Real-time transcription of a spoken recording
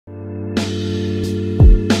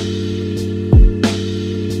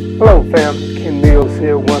Hello family, Ken Mills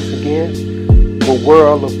here once again with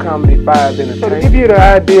World of Comedy 5 Entertainment. So to give you the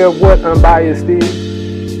idea of what Unbiased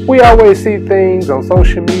is, we always see things on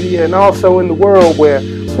social media and also in the world where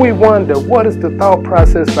we wonder what is the thought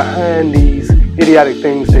process behind these idiotic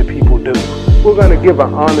things that people do. We're going to give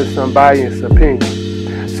an honest, unbiased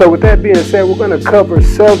opinion. So with that being said, we're going to cover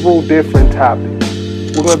several different topics.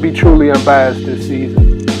 We're going to be truly unbiased this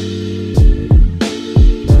season.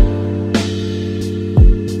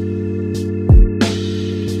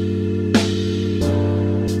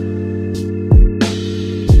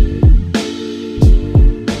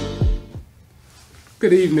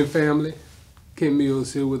 Good evening, family. Ken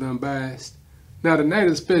Mills here with Unbiased. Now, tonight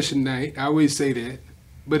is a special night. I always say that,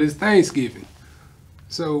 but it's Thanksgiving.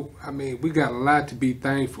 So, we got a lot to be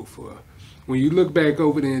thankful for. When you look back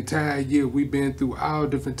over the entire year, we've been through all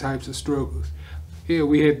different types of struggles. Here,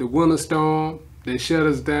 we had the winter storm that shut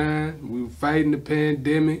us down. We were fighting the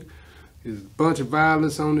pandemic. There's a bunch of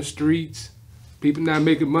violence on the streets. People not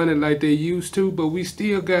making money like they used to, but we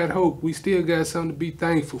still got hope. We still got something to be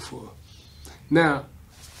thankful for. Now,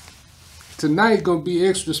 tonight gonna be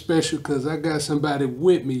extra special because I got somebody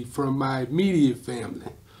with me from my immediate family.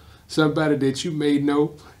 Somebody that you may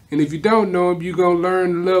know. And if you don't know him, you're gonna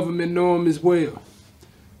learn to love him and know him as well.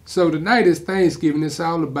 So tonight is Thanksgiving. It's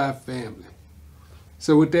all about family.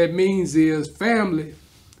 So what that means is family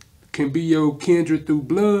can be your kindred through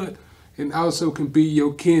blood and also can be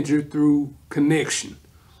your kindred through connection.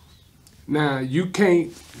 Now, you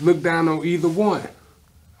can't look down on either one.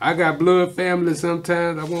 I got blood family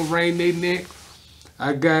sometimes I won't wring their neck.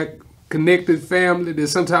 I got connected family that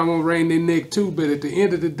sometimes I won't wring their neck too, but at the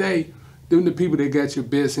end of the day, them the people that got your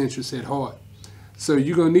best interests at heart. So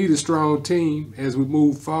you're going to need a strong team as we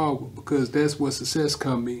move forward because that's where success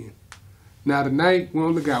come in. Now tonight, we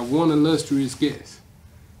only got one illustrious guest.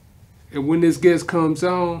 And when this guest comes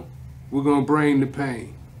on, we're going to bring the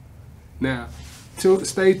pain. Now,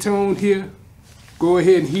 stay tuned here. Go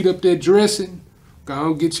ahead and heat up that dressing. Go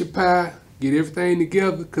on, get your pie, get everything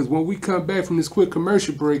together, because when we come back from this quick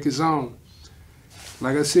commercial break, it's on.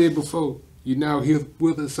 Like I said before, you're now here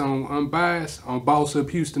with us on Unbiased, on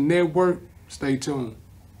BossUp Houston Network. Stay tuned.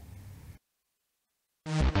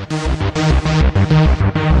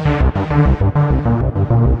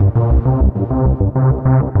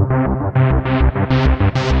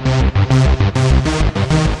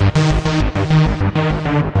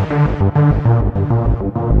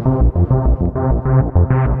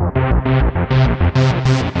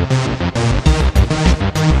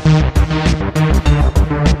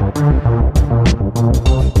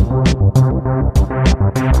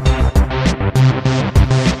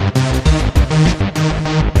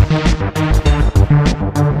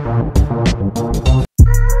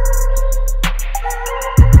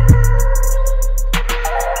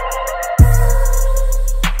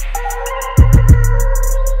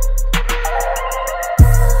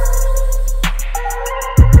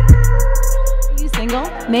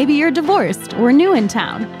 Maybe you're divorced or new in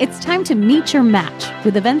town. It's time to meet your match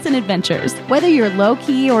with Events and Adventures. Whether you're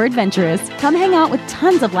low-key or adventurous, come hang out with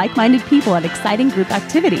tons of like-minded people at exciting group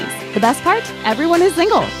activities. The best part? Everyone is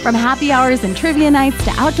single. From happy hours and trivia nights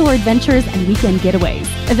to outdoor adventures and weekend getaways,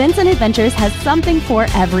 Events and Adventures has something for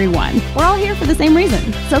everyone. We're all here for the same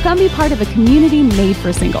reason. So come be part of a community made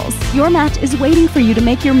for singles. Your match is waiting for you to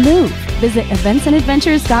make your move. Visit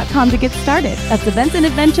eventsandadventures.com to get started. That's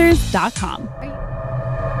eventsandadventures.com.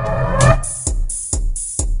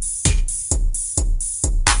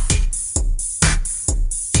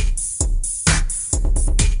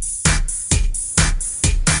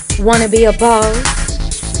 Wanna be a boss?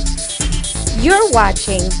 You're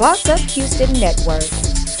watching BossUp Houston Network.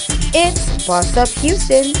 It's BossUp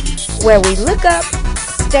Houston, where we look up,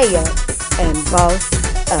 stay up, and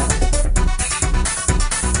boss up.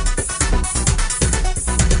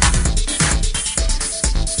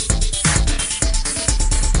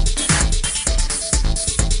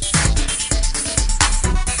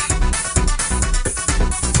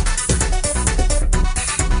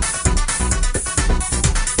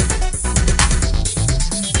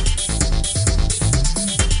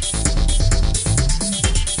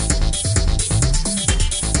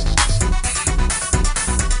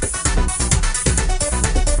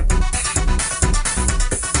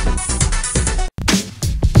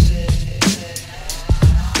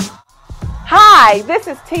 Hi, this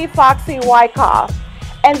is T. Foxy Wyckoff,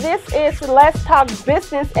 and this is Let's Talk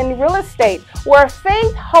Business and Real Estate, where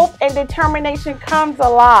faith, hope, and determination comes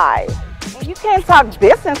alive. And you can't talk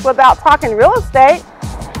business without talking real estate.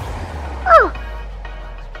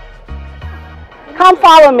 Come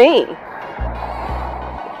follow me.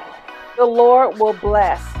 The Lord will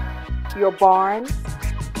bless your barns,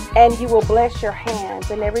 and He will bless your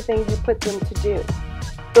hands and everything you put them to do.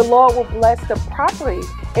 The Lord will bless the property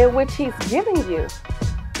in which He's giving you.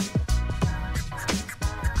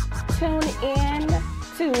 Tune in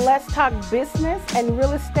to Let's Talk Business and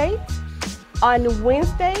Real Estate on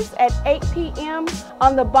Wednesdays at 8 p.m.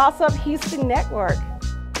 on the BossUp Houston Network.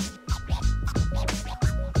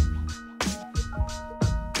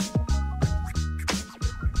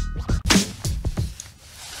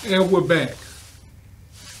 And we're back.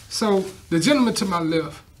 So, the gentleman to my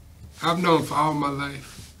left, I've known for all my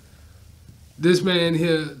life. This man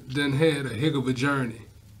here done had a heck of a journey.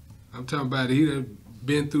 I'm talking about he done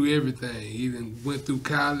been through everything. He done went through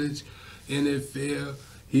college, NFL.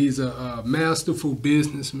 He's a masterful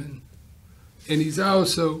businessman. And he's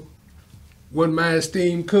also one of my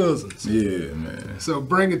esteemed cousins. Yeah, man. So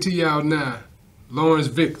bring it to y'all now, Lawrence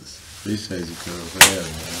Vickers. Appreciate you, cuz, for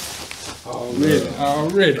having me.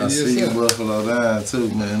 Already. I Yes, see sir. you Buffalo down too,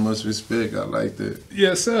 man. Much respect. I like that.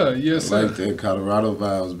 Yes, sir. Yes, I sir. like that Colorado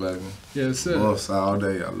vibes, baby. Yes, sir. Buffs all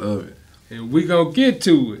day. I love it. And we gonna get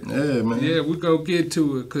to it. Yeah, man. Yeah, we gonna get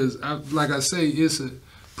to it because, like I say, it's a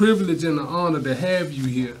privilege and an honor to have you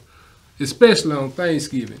here, especially on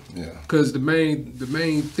Thanksgiving. Yeah. Because the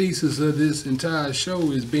main thesis of this entire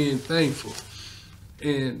show is being thankful.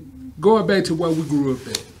 And going back to what we grew up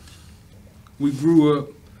in. We grew up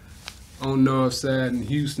on North Side in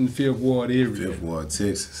Houston, 5th Ward area. 5th Ward,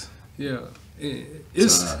 Texas. Yeah. And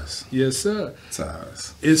it's Ties. yes, sir.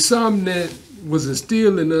 Ties. It's something that was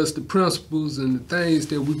instilled in us, the principles and the things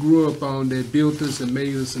that we grew up on that built us and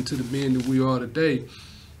made us into the men that we are today.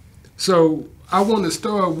 So I want to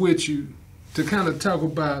start with you to kind of talk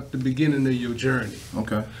about the beginning of your journey.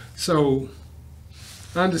 Okay. So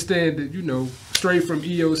I understand that, you know, straight from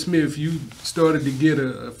E.O. Smith, you started to get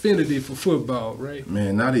an affinity for football, right?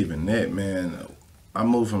 Man, not even that, man. I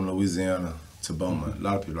moved from Louisiana to Beaumont. A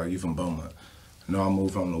lot of people are like, you from Beaumont. No, I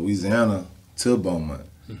moved from Louisiana to Beaumont.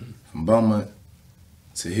 From Beaumont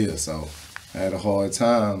to here. So I had a hard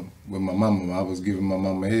time with my mama. I was giving my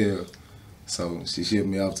mama hell. So she shipped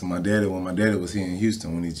me off to my daddy when my daddy was here in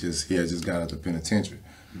Houston when he had just got out the penitentiary.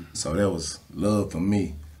 So that was love for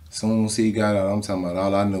me. Soon as he got out, I'm talking about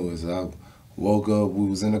all I know is I woke up, we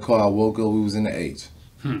was in the car, I woke up, we was in the H.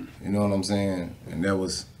 You know what I'm saying? And that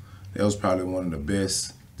was probably one of the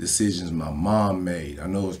best decisions my mom made. I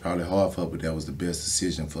know it was probably hard for her, but that was the best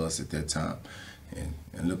decision for us at that time.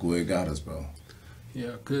 And look where it got us, bro.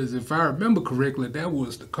 Yeah, because if I remember correctly, that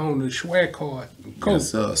was the Kona Schwackart Coke.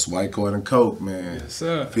 Yes, sir. Schwackart and Coke, man. Yes,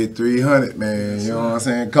 sir. Fit 300, man. Yes, you know sir. what I'm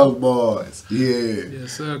saying? Coke boys. Yeah.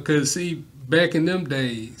 Yes, sir. Because, see, back in them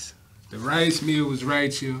days, the rice mill was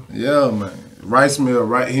right here. Yeah, man. Rice mill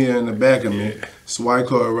right here in the back of me.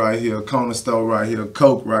 Schwackart right here. Corner store right here.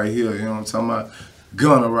 Coke right here. You know what I'm talking about?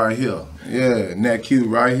 Gunner right here. Yeah. Nat Q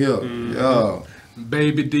right here. Yeah.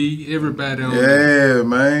 Baby D, everybody on Yeah,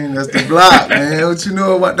 man. That's the block, man. What you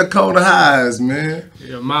know about the Kona highs, man?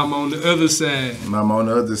 Yeah, mama on the other side. I'm on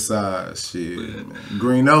the other side, shit. Man.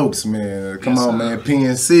 Green Oaks, man. Come Yes, on, sir. man.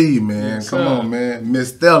 PNC, man. Yes, Come sir. on, man. Miss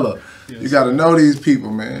Stella. Yes, You got to know these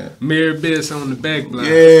people, man. Mary Bess on the back block.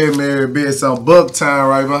 Yeah, Mary Bess on Bucktown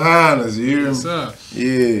right behind us. You hear me? Yes, sir.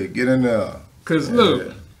 Yeah, get in there. Because, Yeah.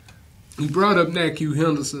 look, you brought up Nat Q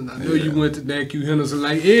Henderson. I know you went to Nat Q Henderson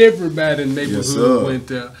like everybody in the neighborhood Yes, sir. went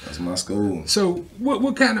there. That's my school. So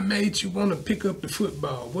what kind of made you want to pick up the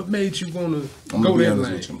football? What made you want to I'm go gonna be that honest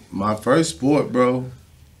lane? with you. My first sport, bro,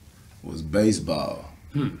 was baseball.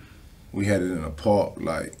 We had it in a park,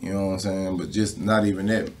 like, you know what I'm saying? But just not even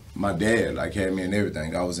that. My dad, like, had me in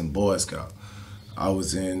everything. I was in Boy Scout. I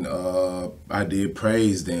was in, I did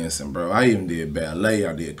praise dancing, bro. I even did ballet.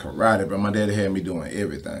 I did karate, bro. My daddy had me doing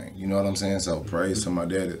everything. You know what I'm saying? So praise to my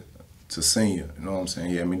daddy, to senior. You know what I'm saying?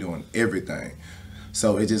 He had me doing everything.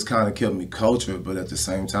 So it just kind of kept me cultured, but at the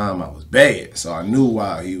same time, I was bad. So I knew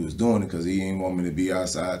why he was doing it, because he didn't want me to be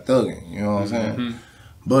outside thugging. You know what I'm saying?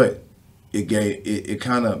 But it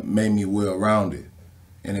kind of made me well-rounded,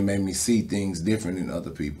 and it made me see things different than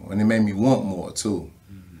other people, and it made me want more too.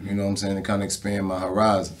 You know what I'm saying? It kind of expand my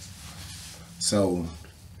horizons. So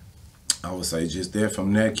I would say just that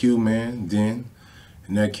from Nat Q, man. Then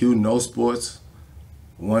Nat Q, no sports.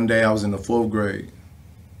 One day I was in the 4th grade.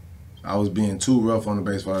 I was being too rough on the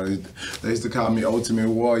baseball. They used to call me Ultimate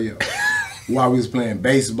Warrior while we was playing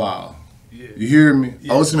baseball. Yeah. You hear me?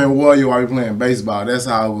 Yeah. Ultimate Warrior while we playing baseball. That's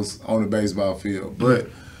how I was on the baseball field. But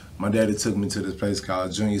my daddy took me to this place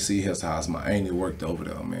called Junior C. Health House. My auntie worked over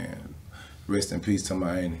there, man. Rest in peace to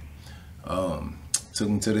my auntie. Took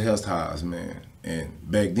me to the health house, man. And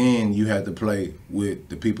back then, you had to play with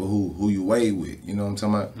the people who you weighed with. You know what I'm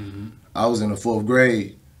talking about? I was in the 4th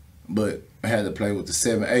grade, but I had to play with the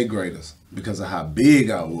 7th, 8th graders because of how big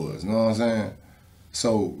I was, you know what I'm saying?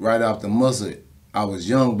 So right off the muscle, I was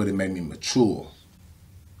young, but it made me mature.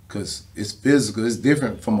 Cause it's physical, it's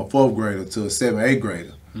different from a 4th grader to a 7th, 8th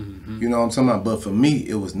grader. You know what I'm talking about? But for me,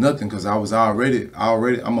 it was nothing because I was already,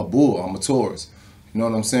 I'm a bull, I'm a Taurus. You know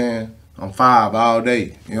what I'm saying? I'm 5 all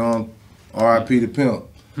day, you know, R.I.P. the pimp.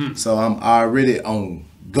 So I'm already on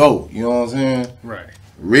go, you know what I'm saying? Right.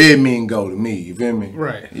 Red mean go to me, you feel me?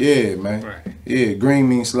 Right. Yeah, man. Right. Yeah, green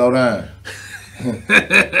means slow down.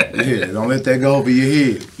 Yeah, don't let that go over your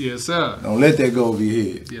head. Yes, sir. Don't let that go over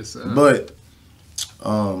your head. Yes, sir. But,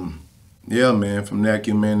 yeah, man, from that,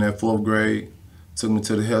 man, that 4th grade, took me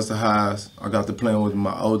to the Hester Highs. I got to playing with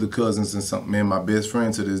my older cousins and something. Man, my best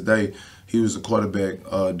friend to this day, he was a quarterback,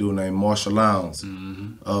 dude named Marshall Lowndes.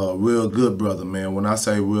 Real good brother, man. When I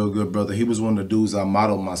say real good brother, he was one of the dudes I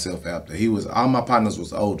modeled myself after. All my partners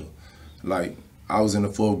was older. Like, I was in the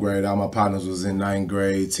 4th grade, all my partners was in 9th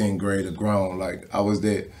grade, 10th grade, or grown. Like, I was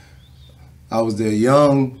that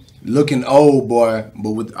young, looking old boy,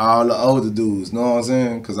 but with all the older dudes, know what I'm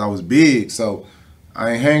saying? Because I was big, so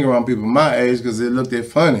I ain't hang around people my age because it looked that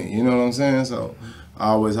funny, you know what I'm saying? So I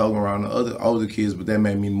always hung around the other older kids, but that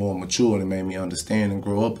made me more mature and it made me understand and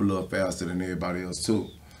grow up a little faster than everybody else too.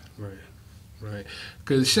 Right, right.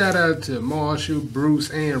 Because shout out to Marshall, Bruce,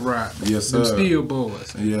 and Rob. Yes, sir. Them Steel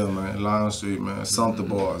Boys. Yeah, man. Lion Street, man. Sumter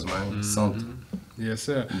boys, man. Sumter. Yes,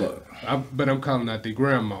 sir. But I'm calling out their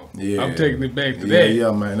grandma. yeah, I'm taking it back to yeah, that.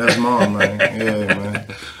 yeah, man. That's mom, man. Yeah, man.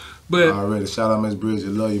 But Already. Shout out Miss Bridget.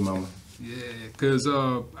 Love you, mama. yeah, because,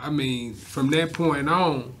 I mean, from that point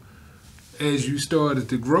on, as you started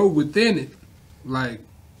to grow within it, like,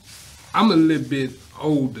 I'm a little bit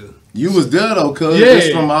older. You was there, though, cuz. Yeah.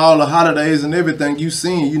 Just from all the holidays and everything you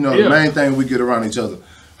seen, you know, Yeah. the main thing we get around each other,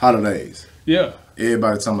 holidays. Yeah.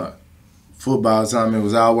 Everybody talking about football time. It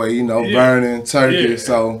was always, you know, Yeah. burning, turkey. Yeah.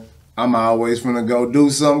 So I'm always finna go do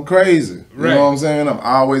something crazy. You Right. know what I'm saying? I'm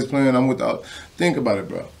always playing. Think about it,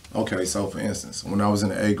 bro. Okay, so for instance, when I was in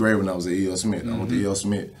the 8th grade, when I was at E.L. Smith, I went to E.L.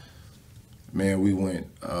 Smith. Man, we went,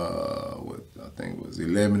 I think it was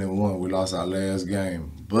 11-1. We lost our last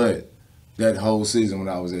game. But that whole season when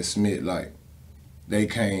I was at Smith, like, they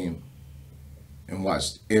came and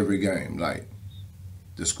watched every game. Like,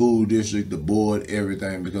 the school district, the board,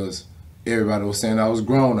 everything, because everybody was saying I was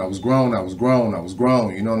grown. You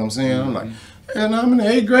know what I'm saying? I'm like, and I'm in the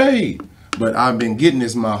 8th grade. But I've been getting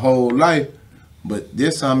this my whole life. But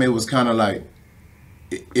this time it was kind of like,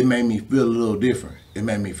 it made me feel a little different. It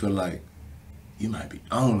made me feel like you might be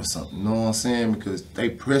on or something, you know what I'm saying? Because they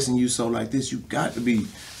pressing you so like this, you got to be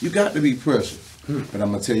pressured. But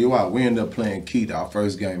I'm gonna tell you why. We ended up playing Keith our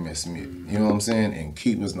first game at Smith. You know what I'm saying? And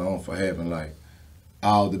Keith was known for having like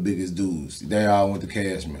all the biggest dudes. They all went to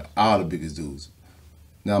Cashmere, all the biggest dudes.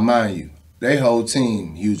 Now mind you, they whole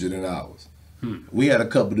team huger than ours. We had a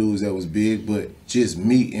couple dudes that was big, but just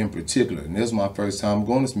me in particular. And this was my first time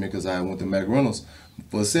going to Smith because I went to McReynolds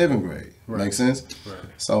for 7th grade. Right. Make sense? Right.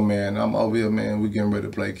 So, man, I'm over here, man. We getting ready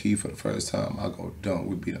to play Key for the first time. I go dunk.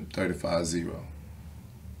 We beat them 35-0.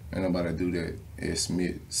 Ain't nobody do that at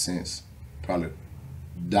Smith since probably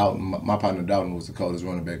Dalton. My partner Dalton was the coldest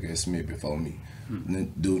running back at Smith before me.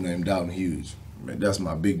 Dude named Dalton Hughes. Man, that's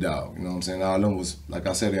my big dog. You know what I'm saying? All of them was, like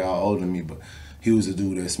I said, they all older than me, but he was a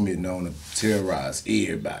dude at Smith known to terrorize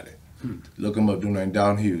everybody. Look him up, dude named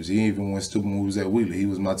Dalton Hughes. He even went stupid when we was at Wheeler. He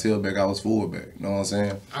was my tailback, I was fullback. You know what I'm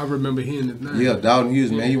saying? I remember hearing his name. Yeah, Dalton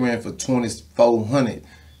Hughes, man, he ran for 2,400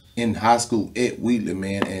 in high school at Wheeler,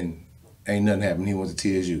 man, and ain't nothing happened. He went to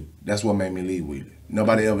TSU. That's what made me leave Wheeler.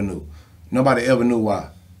 Nobody ever knew. Nobody ever knew why.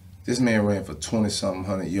 This man ran for 20-something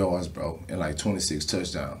hundred yards, bro, and like 26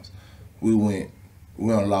 touchdowns. We only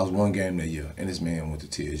lost one game that year, and this man went to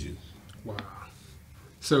TSU. Wow.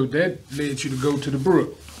 So that led you to go to the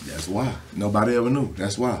Brook. That's why. Nobody ever knew.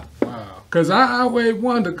 That's why. Wow. Because I always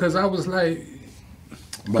wondered, because I was like...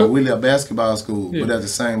 But we left basketball school, Yeah. but at the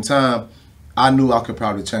same time, I knew I could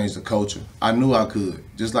probably change the culture. I knew I could.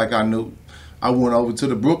 Just like I knew I went over to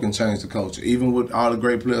the Brook and changed the culture. Even with all the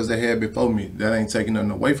great players they had before me, that ain't taking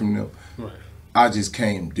nothing away from them. Right. I just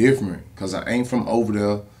came different because I ain't from over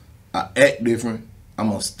there. I act different. I'm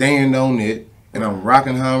going to stand on it, and I'm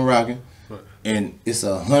rocking how I'm rocking. Right. And it's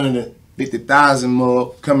 150,000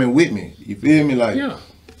 more coming with me. You feel me? Like, Yeah.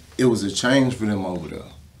 it was a change for them over there.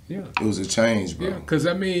 Yeah. It was a change, bro. Yeah, because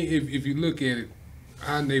I mean, if you look at it,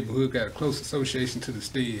 our neighborhood got a close association to the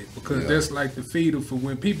stead because Yeah. that's like the feeder for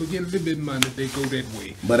when people get a little bit of money, they go that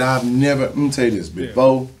way. But I've never, let me tell you this,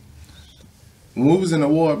 before, when we was in the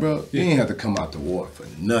ward, bro, you ain't have to come out the ward for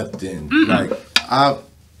nothing. Like,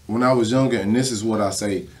 when I was younger, and this is what I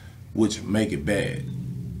say, which make it bad.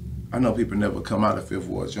 I know people never come out of Fifth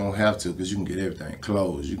Ward. You don't have to because you can get everything,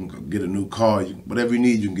 clothes. You can go get a new car. Whatever you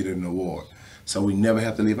need, you can get it in the ward. So we never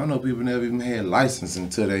have to leave. I know people never even had license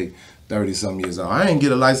until they 30-something years old. I didn't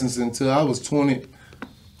get a license until I was 20,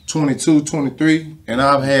 22, 23, and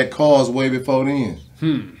I've had cars way before then.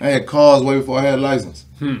 I had cars way before I had a license.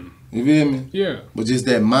 You feel me? Yeah. But just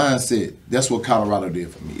that mindset, that's what Colorado did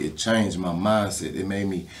for me. It changed my mindset.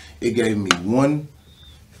 It gave me one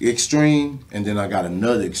extreme, and then I got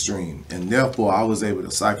another extreme. And therefore, I was able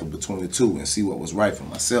to cycle between the two and see what was right for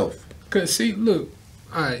myself. Because, see, look,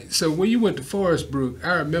 all right, so when you went to Forest Brook,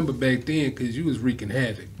 I remember back then because you was wreaking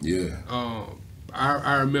havoc. Yeah.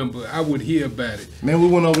 I remember, I would hear about it. Man, we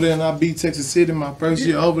went over there and I beat Texas City my first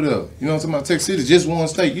year over there. You know what I'm talking about? Texas City, just one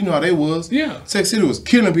state. You know how they was. Yeah. Texas City was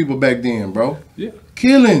killing people back then, bro. Yeah.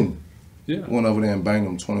 Killing. Yeah. Went over there and banged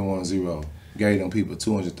them 21-0. Gave them people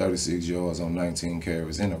 236 yards on 19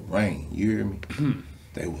 carries in the rain. You hear me?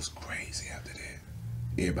 They was crazy after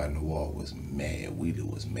that. Everybody in the wall was mad. Wheeler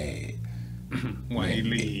was mad. Why he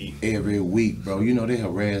leave? Every week, bro. You know, they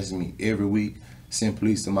harassed me every week. Send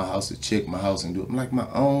police to my house to check my house and do it. I'm like, my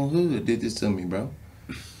own hood did this to me, bro.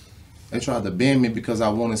 They tried to ban me because I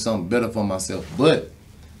wanted something better for myself. But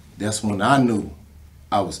that's when I knew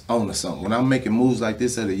I was on to something. When I'm making moves like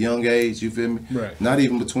this at a young age, you feel me? Right. Not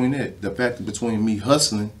even between that. The fact that between me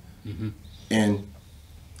hustling and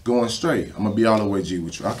going straight. I'm going to be all the way G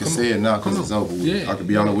with you. I can say it now because it's over with. Yeah. I can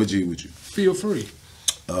be all the way G with you. Feel free.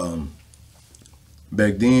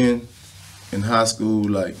 Back then, in high school,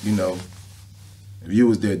 like, you know, if you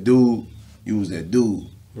was that dude, you was that dude.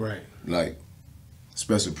 Right. Like,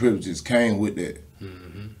 special privileges came with that.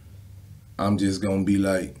 I'm just gonna be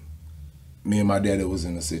like, me and my daddy was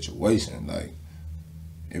in a situation. Like,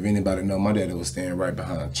 if anybody know, my daddy was staying right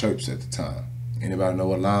behind church at the time. Anybody know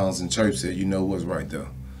what Lowndes and church said, you know what's right there.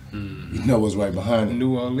 You know what's right behind it.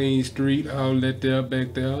 New Orleans Street, all that there,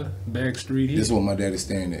 back street here. This is what my daddy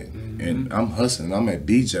staying at. And I'm hustling. I'm at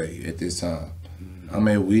BJ at this time. I'm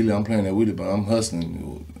at Wheeler. I'm playing at Wheeler, but I'm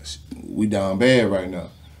hustling. We down bad right now.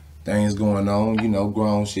 Things going on, you know,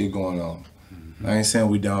 grown shit going on. I ain't saying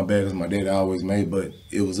we down bad because my daddy always made, but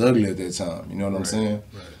it was ugly at that time. You know what I'm saying?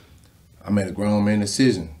 Right. I made a grown man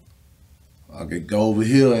decision. I could go over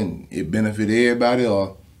here and it benefit everybody,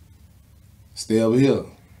 or stay over here.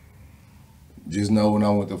 Just know when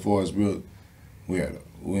I went to Forest Brook, we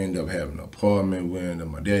ended up having an apartment.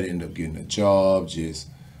 My daddy ended up getting a job.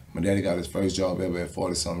 My daddy got his first job ever at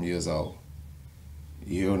 40-something years old.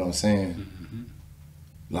 You hear what I'm saying?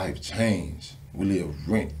 Life changed. We lived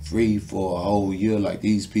rent-free for a whole year. Like,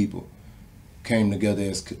 these people came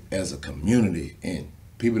together as a community. And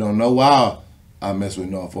people don't know why I mess with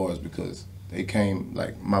North Forest, because they came,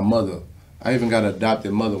 like, my mother. I even got an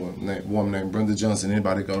adopted mother, woman named Brenda Johnson.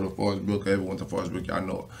 Anybody go to Forest Brook, ever went to Forest Brook, y'all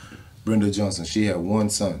know her. Brenda Johnson, she had one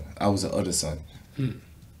son. I was the other son.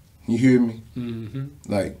 You hear me?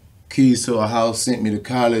 Like, keys to a house, sent me to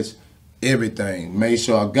college, everything. Made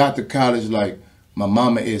sure I got to college, like, my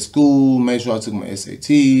mama at school, made sure I took my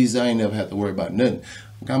SATs. I ain't never had to worry about nothing.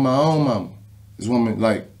 I got my own mama. This woman,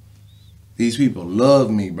 like, these people love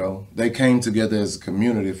me, bro. They came together as a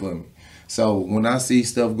community for me. So when I see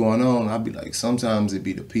stuff going on, I be like, sometimes it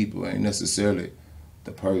be the people, ain't necessarily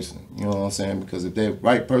the person. You know what I'm saying? Because if that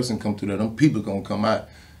right person come through there, them people gonna come out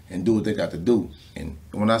and do what they got to do. And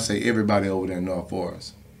when I say everybody over there in North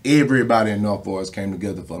Forest, everybody in North Forest came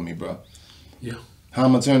together for me, bro. Yeah. How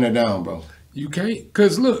I'ma turn that down, bro? You can't,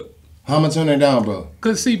 cause look. How I'ma turn that down, bro?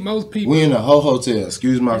 Cause see, most people. We in a whole hotel,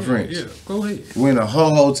 excuse my French. Yeah, go ahead. We in a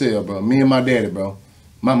whole hotel, bro. Me and my daddy, bro.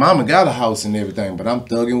 My mama got a house and everything, but I'm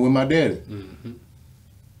thugging with my daddy.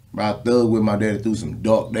 Bro, I thug with my daddy through some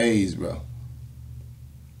dark days, bro.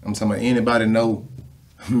 I'm talking about, anybody know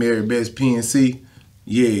Mary Beth's PNC?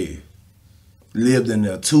 Yeah. Lived in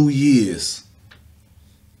there 2 years.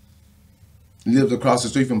 Lived across the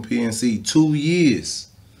street from PNC 2 years.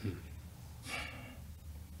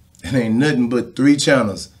 It ain't nothing but 3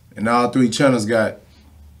 channels, and all 3 channels got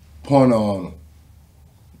porno on them.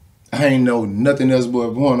 I ain't know nothing else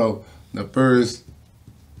but porno. The first,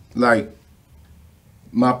 like,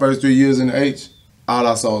 my first 3 years in the H, all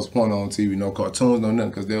I saw was porno on TV. No cartoons, no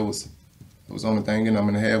nothing, because that was the only thing, and I'm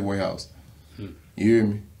in the halfway house. You hear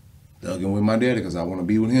me? Thugging with my daddy because I want to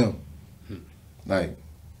be with him. Like,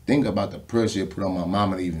 think about the pressure it put on my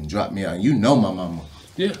mama to even drop me out. You know my mama.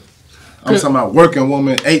 Yeah. I'm talking about working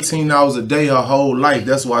woman, 18 hours a day her whole life.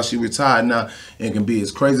 That's why she retired now and can be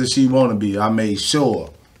as crazy as she want to be. I made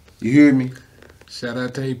sure. You hear me? Shout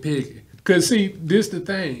out to Aunt Peggy. Because, see, this the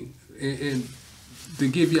thing, and to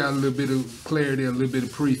give y'all a little bit of clarity, a little bit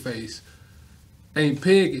of preface, Aunt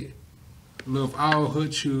Peggy, love all her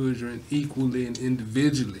children equally and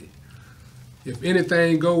individually. If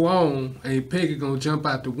anything go on, Aunt Peggy gonna jump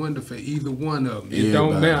out the window for either one of them. It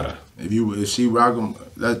don't matter. If she rock them,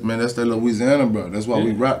 that's that Louisiana, bro. That's why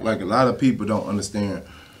we rock. Like, a lot of people don't understand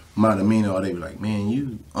my demeanor, or they be like, man,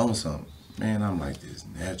 you on something. Man, I'm like this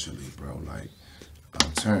naturally, bro. Like,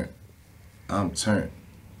 I'm turned.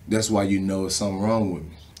 That's why you know there's something wrong with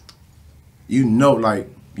me. You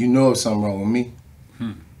know if something wrong with me.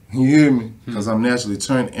 You hear me? Because I'm naturally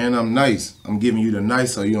turned and I'm nice. I'm giving you the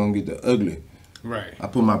nice so you don't get the ugly. Right. I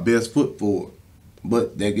put my best foot forward.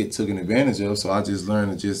 But that get taken advantage of, so I just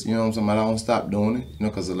learned to just, you know what I'm saying, I don't stop doing it. You know,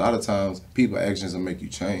 because a lot of times, people actions will make you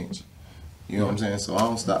change. You know what I'm saying? So I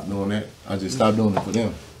don't stop doing that. I just stop doing it for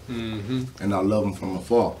them. And I love them from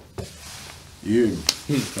afar. You hear me?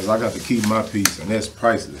 Because I got to keep my peace, and that's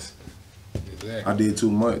priceless. Exactly. I did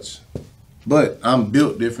too much. But I'm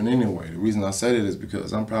built different anyway. The reason I say that is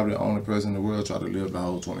because I'm probably the only person in the world try to live the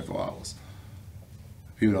whole 24 hours.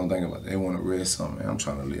 People don't think about it. They want to rest something. Man, I'm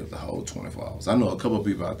trying to live the whole 24 hours. I know a couple of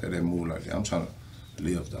people out there that move like that. I'm trying to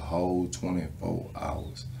live the whole 24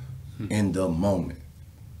 hours in the moment.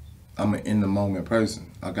 I'm an in the moment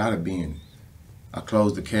person. I gotta be in it. I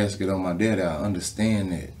closed the casket on my daddy. I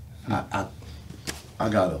understand that. I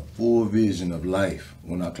got a full vision of life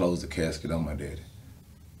when I closed the casket on my daddy.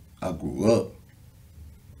 I grew up.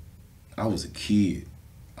 I was a kid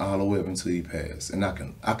all the way up until he passed. And I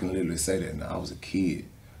can literally say that now. I was a kid.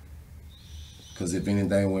 Because if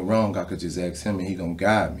anything went wrong, I could just ask him and he gonna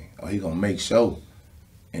guide me. Or he gonna make sure.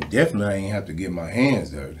 And definitely I ain't have to get my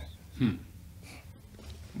hands dirty.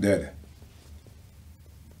 Daddy.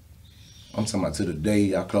 I'm talking about to the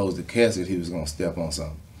day I closed the casket, he was gonna step on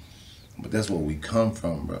something. But that's where we come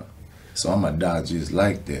from, bro. So I'ma die just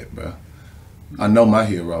like that, bro. I know my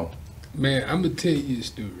hero. Man, I'm gonna tell you a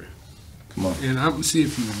story. Come on. And I'm gonna see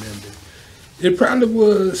if you remember. It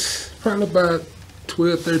probably about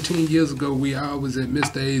 12, 13 years ago, we all was at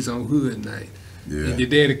Mr. A's on Hood Night. Yeah. And your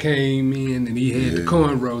daddy came in and he had the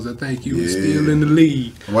cornrows. I think you was still in the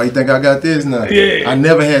lead. Why you think I got this now? Yeah. I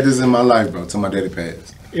never had this in my life, bro, till my daddy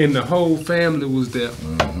passed. And the whole family was there.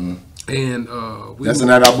 And that's the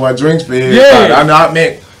night our boy drinks for everybody. Yeah. I know, I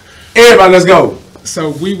meant, everybody, let's go.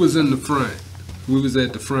 So we was in the front. We was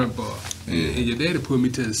at the front bar. And your daddy put me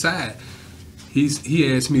to the side.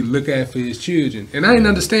 He asked me to look out for his children. And I didn't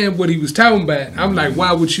understand what he was talking about. I'm like,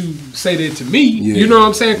 why would you say that to me? Yeah. You know what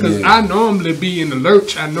I'm saying? Because I normally be in the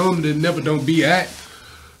lurch. I normally never don't be at.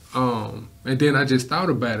 And then I just thought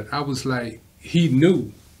about it. I was like, he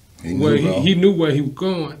knew. He knew where he was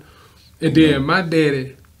going. And then my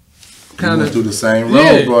daddy kind of went through the same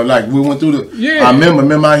road, bro. Like, we went through the... I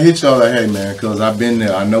remember I hit y'all like, hey, man, because I've been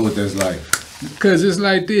there. I know what that's like. Because it's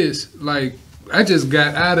like this. Like, I just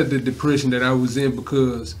got out of the depression that I was in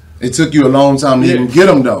because... It took you a long time to even get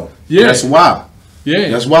them, though. Yeah. That's why. Yeah.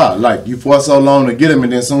 That's why. Like, you fought so long to get them,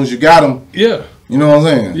 and then as soon as you got them... Yeah. You know what I'm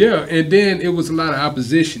saying? Yeah, and then it was a lot of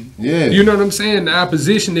opposition. Yeah. You know what I'm saying? The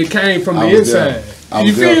opposition, it came from the inside.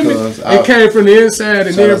 You feel me? It came from the inside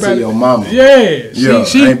and everybody... Shout out to your mama. Yeah.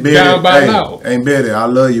 She down by now. Ain't better. I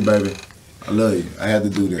love you, baby. I love you. I had to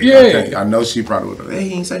do that. Yeah. I know she probably would have, hey,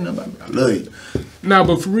 he ain't say nothing about me. I love you. Nah,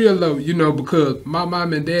 but for real though, you know, because my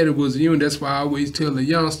mom and daddy was you, and that's why I always tell the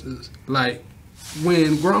youngsters, like,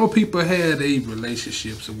 when grown people had a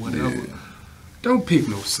relationships or whatever, don't pick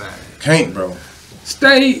no side. Can't, bro.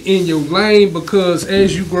 Stay in your lane, because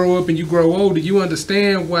as you grow up and you grow older, you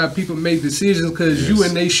understand why people make decisions, because you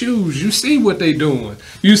in their shoes. You see what they doing.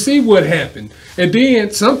 You see what happened. And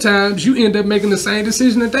then sometimes you end up making the same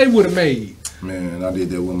decision that they would have made. Man, I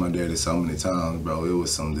did that with my daddy so many times, bro. It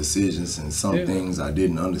was some decisions and some things I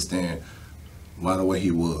didn't understand why the way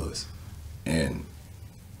he was. And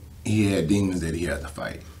he had demons that he had to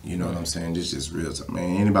fight. You know what I'm saying? Just real time.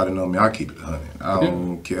 Man, anybody know me, I keep it 100. I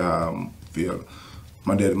don't care how I feel.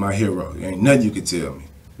 My daddy, my hero. Ain't nothing you could tell me.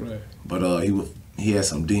 Right. But he had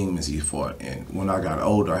some demons he fought. And when I got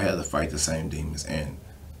older, I had to fight the same demons. And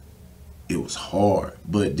it was hard.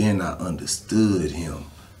 But then I understood him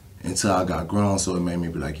until I got grown, so it made me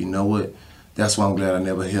be like, you know what? That's why I'm glad I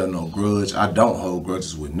never held no grudge. I don't hold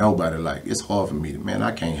grudges with nobody. Like, it's hard for me to, man,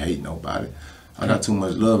 I can't hate nobody. I got too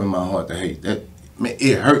much love in my heart to hate. That, man,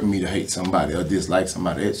 it hurt me to hate somebody or dislike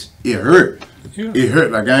somebody. It hurt. Yeah. It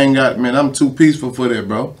hurt. Like, I ain't got, man, I'm too peaceful for that,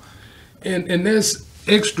 bro. And that's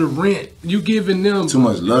extra rent. You giving them too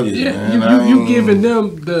much luggage, man. You giving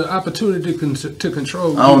them the opportunity to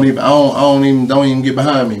control. Don't even get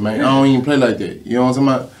behind me, man. I don't even play like that. You know what I'm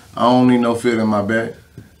talking about? I don't need no fear in my back.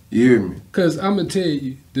 You hear me? Because I'm going to tell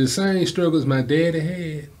you, the same struggles my daddy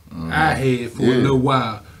had, I had for a little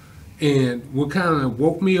while. And what kind of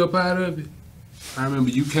woke me up out of it, I remember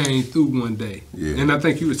you came through one day. Yeah. And I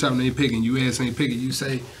think you was talking to Ain't Picking. You asked Ain't Picking. You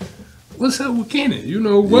say, what's up with Kenny? You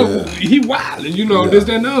know, what he wilding, you know, this,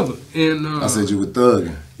 that, and the other. And I said you were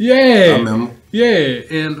thugging. Yeah. I remember. Yeah.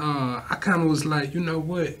 And I kind of was like, you know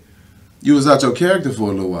what? You was out your character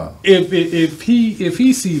for a little while. If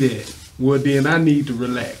he see that, well, then I need to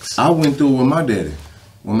relax. I went through with my daddy.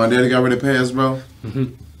 When my daddy got ready to pass, bro,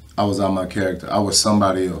 I was out my character. I was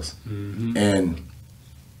somebody else. And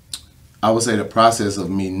I would say the process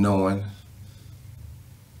of me knowing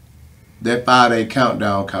that 5-day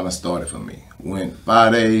countdown kind of started for me. When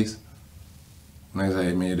 5 days, when they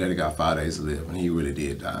say, man, daddy got 5 days to live, and he really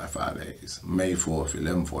did die in 5 days. May 4th,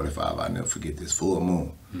 11:45, I'll never forget this, full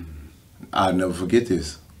moon. I'll never forget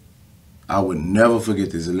this. I would never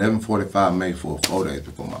forget this, 11:45, May 4th, 4 days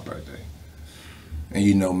before my birthday. And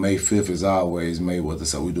you know, May 5th is always Mayweather,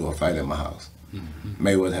 so we do a fight at my house.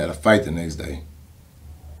 Mayweather had a fight the next day.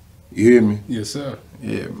 You hear me? Yes, sir.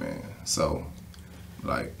 Yeah, man. So,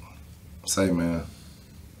 like, say, man,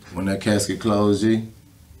 when that casket closed, G,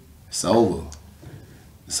 it's over.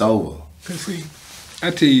 It's over. Cause see,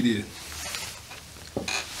 I tell you this.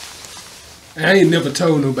 I ain't never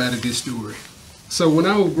told nobody this story. So when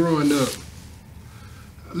I was growing up,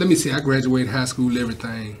 let me see, I graduated high school,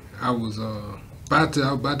 everything. I was about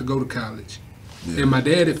to go to college. Yeah. And my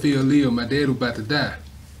dad had fell ill. My dad was about to die.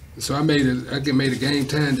 So I made a game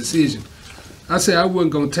time decision. I said I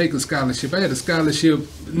wasn't gonna take a scholarship. I had a scholarship,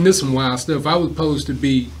 and this some wild stuff. I was supposed to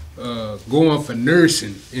be going for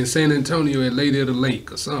nursing in San Antonio at Lady of the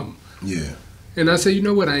Lake or something. Yeah. And I said, you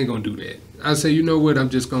know what, I ain't gonna do that. I said, you know what, I'm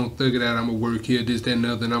just gonna thug it out. I'm gonna work here, this, that, and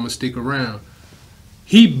other, and I'm gonna stick around.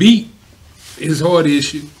 He beat his heart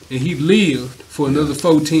issue, and he lived for another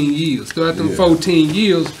 14 years. Throughout them 14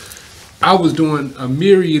 years, I was doing a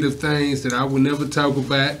myriad of things that I would never talk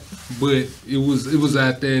about, but it was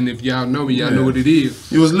out there, and if y'all know me, y'all know what it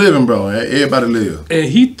is. You was living, bro. Everybody live. And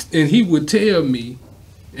he would tell me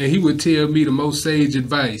the most sage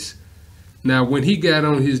advice. Now, when he got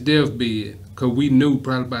on his deathbed, because we knew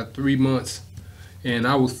probably about 3 months, and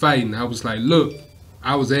I was fighting, I was like, look,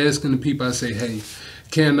 I was asking the people, I say, hey,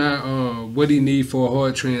 can I, what do you need for a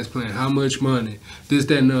heart transplant? How much money? This,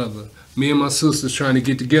 that, and the other. Me and my sister's trying to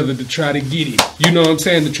get together to try to get it. You know what I'm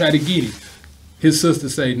saying? To try to get it. His sister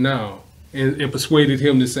said no, and persuaded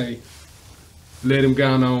him to say, let him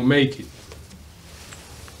go on and make it.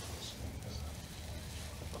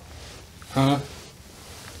 Huh?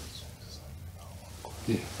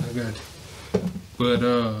 Yeah, I got you.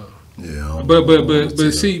 But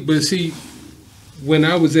see, when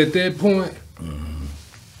I was at that point,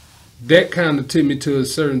 that kind of took me to a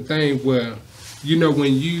certain thing where, you know,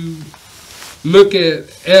 when you look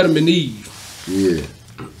at Adam and Eve,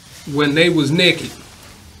 when they was naked,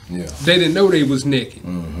 they didn't know they was naked.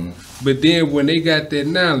 But then when they got that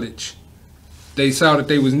knowledge, they saw that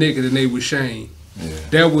they was naked and they was ashamed.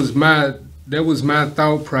 That was my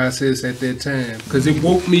thought process at that time, because it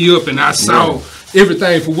woke me up and I saw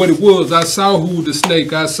everything for what it was. I saw who the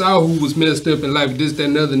snake. I saw who was messed up in life, this, that,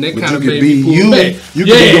 and other, and that kind of made me pull back. You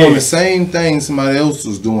could be doing the same thing somebody else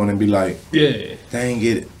was doing and be like, dang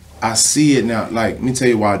it, I see it now. Like, let me tell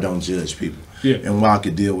you why I don't judge people and why I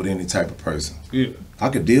could deal with any type of person. I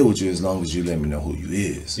could deal with you as long as you let me know who you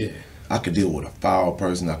is. I could deal with a foul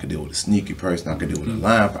person. I could deal with a sneaky person. I could deal with a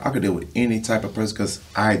lying person. I could deal with any type of person because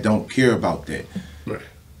I don't care about that.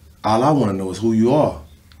 All I want to know is who you are.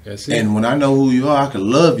 That's it. And when I know who you are, I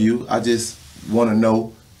can love you. I just want to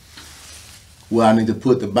know where I need to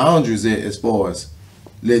put the boundaries at as far as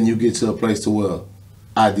letting you get to a place to where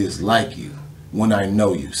I dislike you when I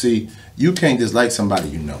know you. See, you can't dislike somebody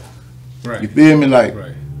you know. You feel me? Like,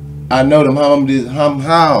 I know them.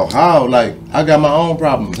 How? Like, I got my own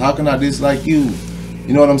problems. How can I dislike you?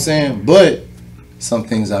 You know what I'm saying? But some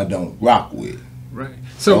things I don't rock with.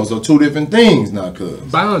 So those are two different things now, cuz.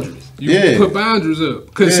 Boundaries. You put boundaries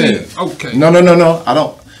up. Cause see, No. I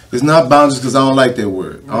don't. It's not boundaries because I don't like that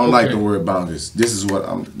word. I don't like the word boundaries. This is what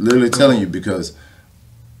I'm literally telling you, because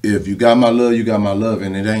if you got my love, you got my love,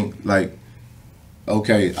 and it ain't like,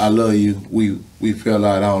 okay, I love you. We feel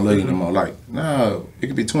like I don't love you no more. Like, no, it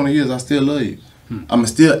could be 20 years, I still love you. I'ma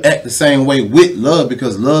still act the same way with love,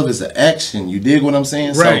 because love is an action. You dig what I'm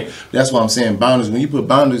saying? So that's why I'm saying boundaries. When you put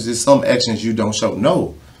boundaries, there's some actions you don't show.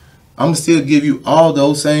 No, I'm gonna still give you all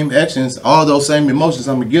those same actions, all those same emotions.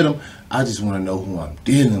 I'm gonna get them. I just want to know who I'm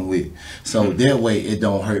dealing with, so that way it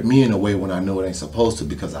don't hurt me in a way when I know it ain't supposed to,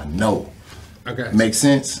 because I know. I got you. Make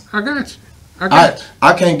sense? I got you.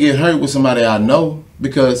 I can't get hurt with somebody I know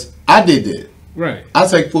because I did that. I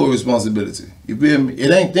take full responsibility. You feel me?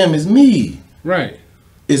 It ain't them, it's me.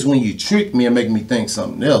 It's when you trick me and make me think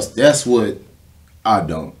something else. That's what I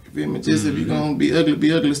don't. You feel me? Just if you're going to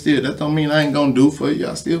be ugly still. That don't mean I ain't going to do for you.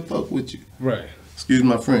 I still fuck with you. Right. Excuse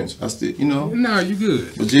my French. I still, you know. No, you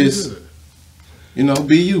good. But just, you know,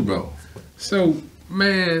 be you, bro. So,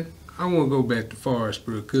 man, I want to go back to Forest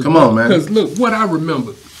Brook. Come on, man. Because, look, what I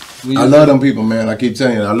remember. I love them people, man. I keep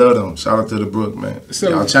telling you, I love them. Shout out to the Brook, man. So,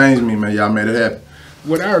 y'all changed me, man. Y'all made it happen.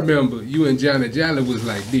 What I remember, you and Johnny Jolly was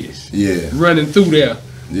like this. Yeah. Running through there.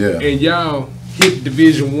 Yeah. And y'all hit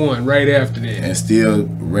Division I right after that. And still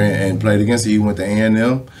ran and played against you. You went to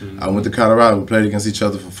A&M. I went to Colorado. We played against each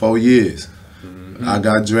other for 4 years. I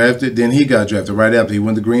got drafted. Then he got drafted right after. He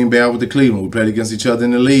went to Green Bay. I went to Cleveland. We played against each other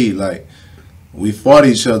in the league. Like, we fought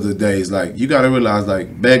each other days. Like, you got to realize,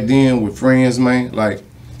 like, back then with friends, man, like,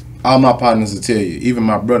 all my partners will tell you, even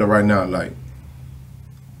my brother right now, like,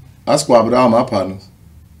 I squad with all my partners.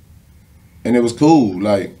 And it was cool.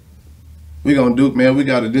 Like, we gonna do, man, we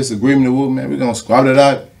got a disagreement with, man, we gonna squab it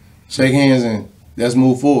out, shake hands, and let's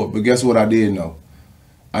move forward. But guess what I did know?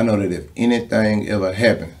 I know that if anything ever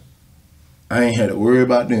happened, I ain't had to worry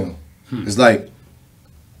about them. It's like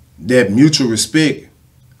that mutual respect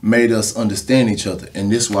made us understand each other.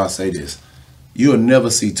 And this is why I say this. You'll never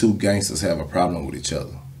see two gangsters have a problem with each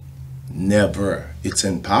other. Never. It's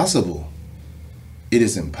impossible. It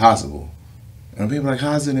is impossible. And people are like,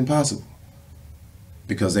 how is it impossible?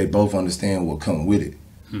 Because they both understand what come with it.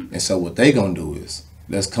 And so what they gonna do is,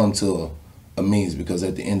 let's come to a means, because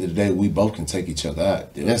at the end of the day, we both can take each other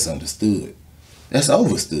out. That's understood. That's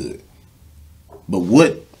overstood.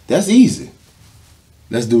 But that's easy.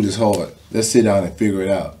 Let's do this hard. Let's sit down and figure it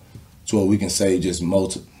out to where we can say just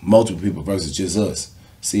multiple people versus just us.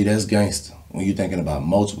 See, that's gangster when you're thinking about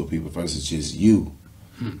multiple people versus just you.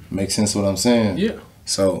 Make sense what I'm saying? Yeah.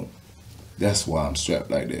 So that's why I'm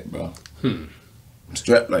strapped like that, bro. I'm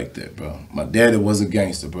strapped like that, bro. My daddy was a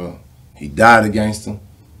gangster, bro. He died a gangster.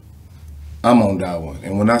 I'm gonna die one.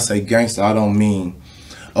 And when I say gangster, I don't mean,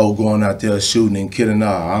 oh, going out there shooting and killing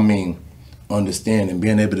all. I mean understanding,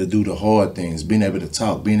 being able to do the hard things, being able to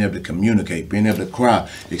talk, being able to communicate, being able to cry,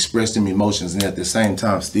 express them emotions, and at the same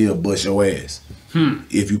time still bust your ass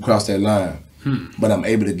if you cross that line. But I'm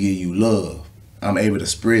able to give you love. I'm able to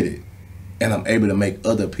spread it. And I'm able to make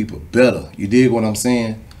other people better. You dig what I'm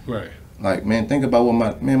saying? Right. Like, man, think about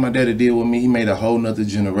what my daddy did with me. He made a whole nother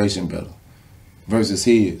generation better versus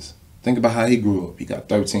his. Think about how he grew up. He got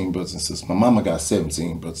 13 brothers and sisters. My mama got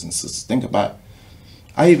 17 brothers and sisters. Think about,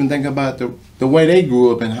 I even think about the way they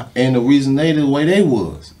grew up and the reason they the way they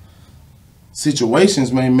was.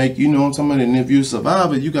 Situations may make, you know what I'm talking about, and if you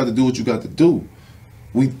survive it, you got to do what you got to do.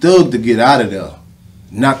 We thug to get out of there,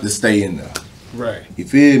 not to stay in there. Right. You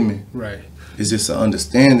feel me? Right. It's just an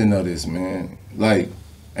understanding of this, man. Like,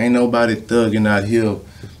 ain't nobody thugging out here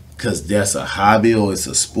because that's a hobby or it's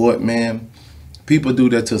a sport, man. People do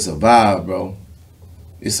that to survive, bro.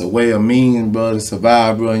 It's a way of means, bro, to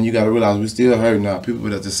survive, bro, and you got to realize we still hurt now. People,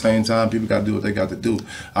 but at the same time, people got to do what they got to do.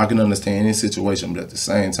 I can understand any situation, but at the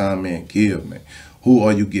same time, man, give, man. Who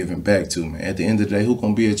are you giving back to, man? At the end of the day, who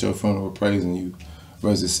gonna be at your funeral praising you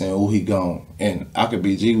versus saying, oh, he gone? And I could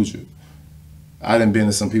be G with you. I done been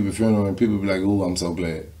to some people's funeral and people be like, oh, I'm so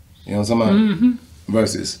glad. You know what I'm talking about?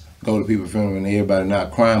 Versus go to people's funeral and everybody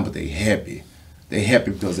not crying, but they happy. They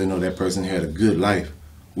happy because they know that person had a good life.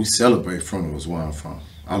 We celebrate funerals where I'm from.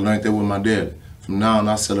 I learned that with my dad. From now on,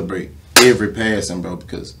 I celebrate every passing, bro,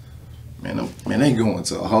 because, man, they going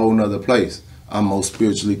to a whole nother place. I'm more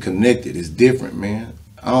spiritually connected. It's different, man.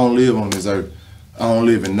 I don't live on this earth. I don't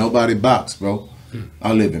live in nobody's box, bro.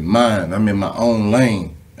 I live in mine. I'm in my own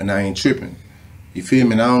lane, and I ain't tripping. You feel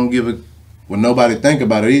me? And I don't give a well, nobody think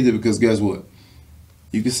about it either, because guess what?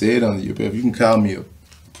 You can say it under your breath. You can call me a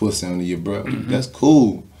pussy under your breath. That's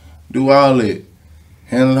cool. Do all that.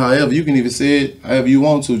 Handle it however. You can even say it however you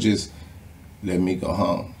want to. Just let me go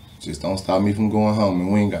home. Just don't stop me from going home,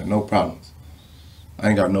 and we ain't got no problems. I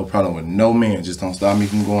ain't got no problem with no man. Just don't stop me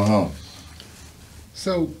from going home.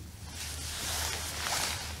 So,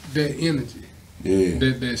 that energy,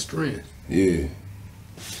 that strength, you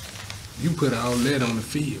put all that on the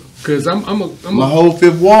field. Cause I'm my whole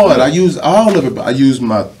fifth ward. I use all of it. I use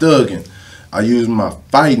my thugging. I use my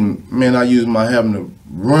fighting. Man, I use my having to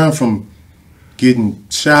run from getting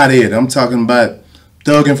shot at. I'm talking about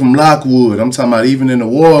thugging from Lockwood. I'm talking about even in the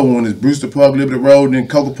war when it's Brewster Park, Liberty Road, and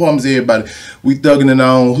Coca Palms, everybody. We thugging in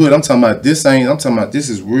our own hood. I'm talking about this ain't, I'm talking about this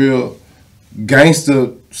is real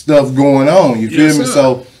gangster stuff going on. You feel me?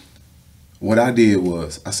 So what I did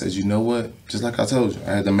was, I said, you know what? Just like I told you,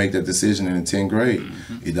 I had to make that decision in the 10th grade.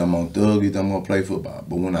 Either I'm gonna thug, either I'm gonna play football.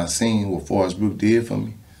 But when I seen what Forest Brook did for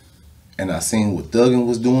me, and I seen what thugging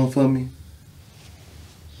was doing for me,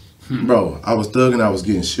 Bro, I was thugging, I was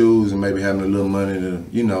getting shoes and maybe having a little money to,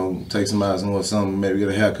 you know, take somebody or something, maybe get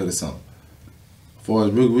a haircut or something. As far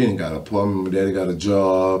as we ain't got an apartment, my daddy got a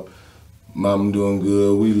job, mom doing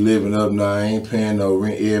good, we living up now, I ain't paying no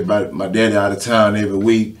rent, everybody, my daddy out of town every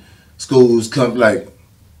week, schools come, like,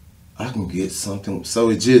 I can get something, so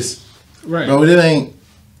it just, bro, it ain't,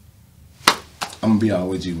 I'm gonna be all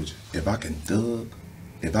with you. If I can thug,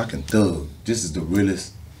 this is the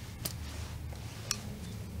realest.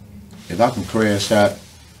 If I can crash out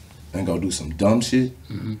and go do some dumb shit,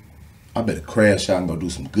 I better crash out and go do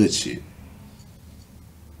some good shit.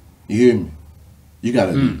 You hear me? You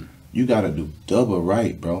gotta do double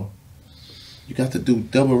right, bro. You got to do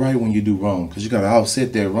double right when you do wrong, cause you gotta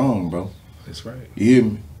offset that wrong, bro. That's right. You hear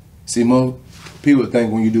me? See, most people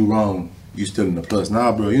think when you do wrong, you still in the plus.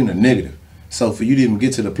 Nah, bro, you in the negative. So for you to even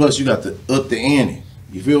get to the plus, you got to up the ante.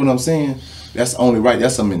 You feel what I'm saying? That's only right.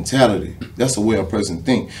 That's a mentality. That's the way a person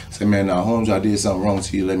think. Say, man, now, Holmes, I did something wrong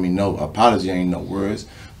to you. Let me know. Apology ain't no words.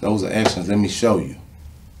 Those are actions. Let me show you.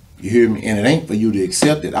 You hear me? And it ain't for you to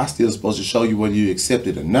accept it. I still supposed to show you whether you accept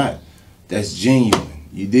it or not. That's genuine.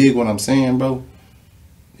 You dig what I'm saying, bro?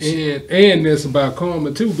 And that's about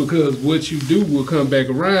karma too, because what you do will come back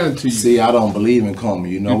around to you. See, I don't believe in karma.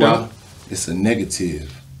 You know why? It's a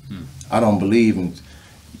negative. I don't believe in.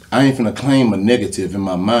 I ain't finna claim a negative in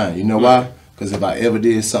my mind. You know why? Because if I ever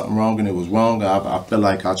did something wrong and it was wrong, I feel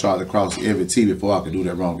like I tried to cross every T before I could do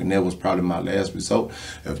that wrong, and that was probably my last result.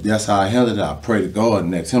 If that's how I handled it, I pray to God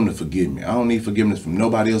and ask Him to forgive me. I don't need forgiveness from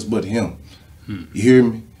nobody else but Him. You hear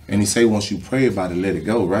me? And He say once you pray about it, let it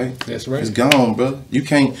go, right? That's right. It's gone, bro. You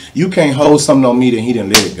can't hold something on me that He didn't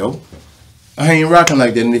let it go. I ain't rocking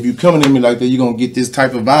like that. And if you coming at me like that, you gonna get this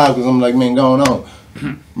type of vibe because I'm like, man, going on.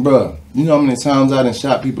 Bruh, you know how many times I done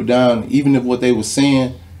shot people down, even if what they was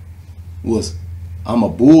saying was, I'm a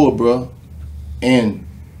bull, bro, and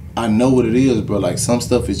I know what it is, bro. Like, some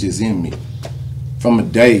stuff is just in me. From a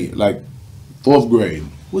day, like 4th grade,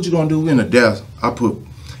 what you gonna do in a desk?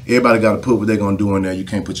 Everybody gotta put what they gonna do in there. You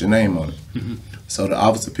can't put your name on it. So the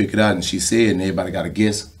officer picked it out and she said, and everybody gotta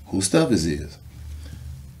guess whose stuff this is.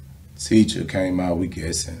 Teacher came out, we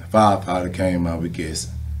guessing. Firefighter came out, we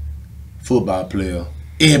guessing. Football player.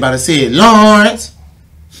 Everybody said, Lawrence.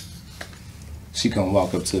 She come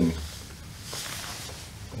walk up to me.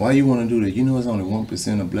 Why you want to do that? You know it's only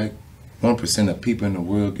 1% of people in the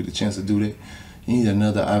world get a chance to do that. You need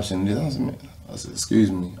another option. I said,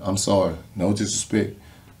 excuse me, I'm sorry. No disrespect.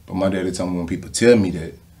 But my daddy told me when people tell me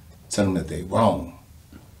that, tell them that they wrong.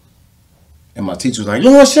 And my teacher was like,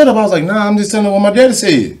 Lawrence, shut up. I was like, nah, I'm just telling them what my daddy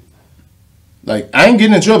said. Like, I ain't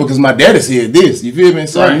getting in trouble because my daddy said this. You feel me?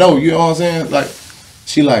 So I know, you know what I'm saying? Like,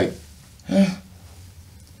 she like, huh?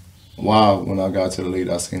 Wow, when I got to the lead,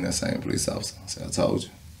 I seen that same police officer. I said, I told you.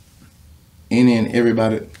 Any and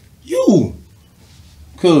everybody, you.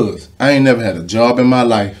 Cause I ain't never had a job in my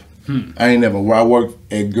life. I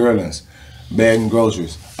worked at Gerland's, bagging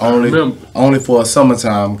groceries. Only for a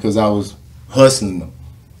summertime because I was hustling them.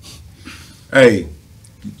 Hey,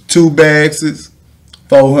 2 bags,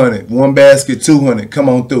 400. 1 basket, 200. Come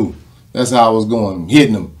on through. That's how I was going,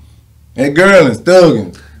 hitting them. At Gerland's,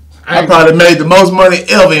 thugging. I probably made the most money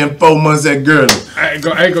ever in 4 months at Gerland's. I ain't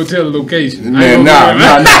gonna tell the location. Man, nah.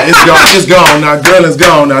 It's gone now. Gerland's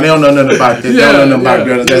gone now. They don't know nothing about that. They don't know nothing about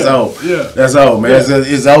Gerland's. That's old. Yeah. That's old, man.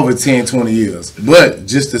 It's over 10, 20 years. But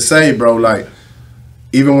just to say, bro, like,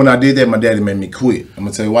 even when I did that, my daddy made me quit. I'm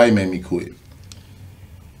gonna tell you why he made me quit.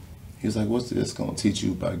 He was like, what's this gonna teach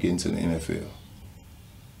you about getting to the NFL?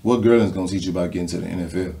 What Gerland's gonna teach you about getting to the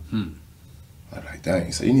NFL? I'm like,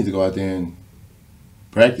 dang, so you need to go out there and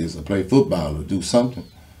practice or play football or do something.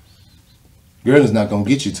 Gerland's not gonna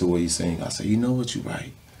get you to where you're saying. I said, you know what, you're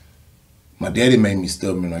right. My daddy made me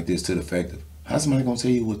stubborn like this to the fact of, how's somebody gonna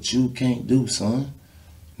tell you what you can't do, son?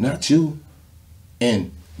 Not you.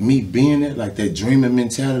 And me being it, like that dreaming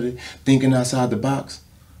mentality, thinking outside the box,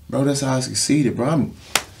 bro, that's how I succeeded, bro.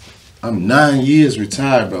 I'm 9 years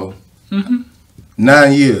retired, bro.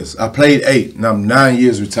 9 years. I played 8, and I'm 9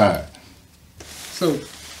 years retired. So,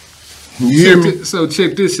 you hear me? So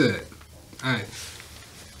check this out. All right.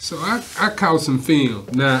 So I caught some film.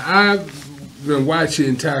 Now, I've been watching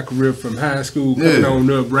your entire career from high school coming on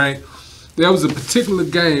up, right? There was a particular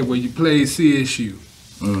game where you played CSU.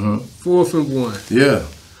 4th and 1. Yeah.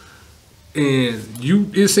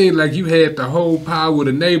 And it seemed like you had the whole power of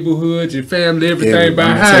the neighborhood, your family, everything behind you.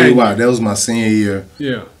 I'm going to tell you why. That was my senior year.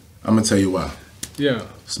 Yeah. I'm going to tell you why. Yeah.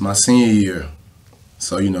 It's my senior year.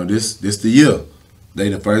 So, you know, this the year. They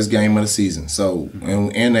the first game of the season. So,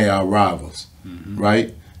 and they are rivals,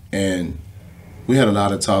 right? And we had a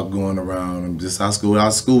lot of talk going around. And just our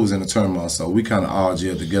school was in a turmoil, so we kind of all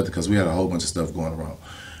gelled together because we had a whole bunch of stuff going around.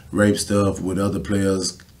 Rape stuff with other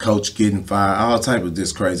players, coach getting fired, all type of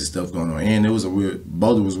just crazy stuff going on. And it was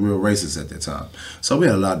both was real racist at that time. So we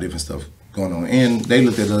had a lot of different stuff going on. And they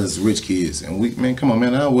looked at us as rich kids. And we, man, come on,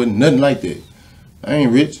 man, I wasn't nothing like that. I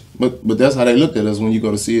ain't rich, but that's how they looked at us when you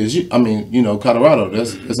go to CSU. I mean, you know, Colorado.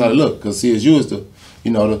 That's how they look, because CSU is the,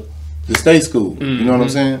 you know, the state school. Mm-hmm. You know what I'm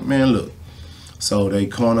saying, man? Look, so they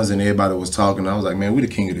corners and everybody was talking. I was like, man, we the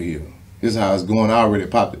king of the hill. This is how it's going. I already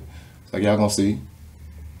popped it. It's like, y'all gonna see.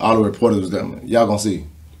 All the reporters was there. Y'all gonna see.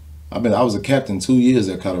 I was a captain 2 years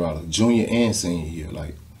at Colorado, junior and senior year.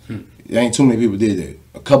 Like, there ain't too many people did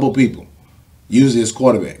that. A couple people. Usually it's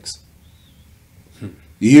quarterbacks.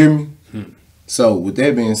 You hear me? So with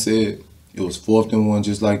that being said, it was 4th and 1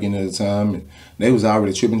 just like any other time. And they was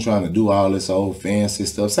already tripping trying to do all this old fancy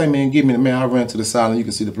stuff. Say, man, give me the man. I ran to the sideline. You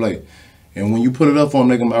can see the play. And when you put it up for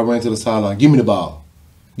them, I ran to the sideline. Give me the ball.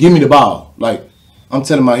 Give me the ball. Like, I'm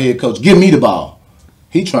telling my head coach, give me the ball.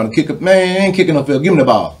 He trying to kick up. Man, ain't kicking up field. Give me the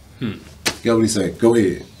ball. Get what he say. Go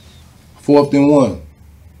ahead. 4th and 1.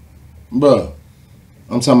 Bruh,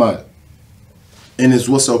 I'm talking about. And it's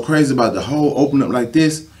what's so crazy about the whole open up like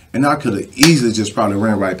this. And I could have easily just probably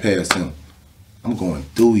ran right past him. I'm going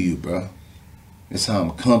through you, bro. That's how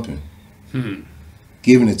I'm comping.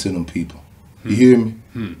 Giving it to them people. You hear me?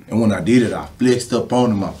 And when I did it, I flexed up on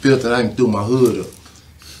them. I felt it. I even threw my hood up.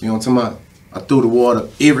 You know what I'm talking about? I threw the water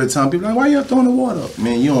every time. People like, why you throwing the water up?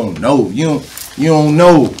 Man, you don't know. You don't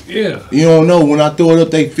know. Yeah. You don't know. When I throw it up,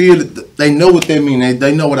 they feel it. They know what they mean.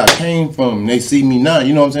 They know what I came from. They see me now.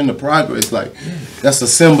 You know what I'm saying? The progress. Like, that's a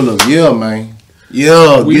symbol of, yeah, man.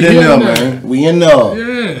 Yeah, get in there, man. We in there.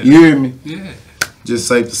 Yeah. You hear me? Yeah. Just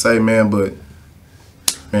safe to say, man, but,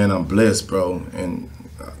 man, I'm blessed, bro. And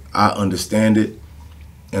I understand it.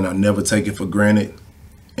 And I never take it for granted.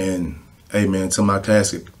 And, hey, man, to my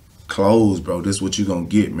casket closed, bro, this is what you gonna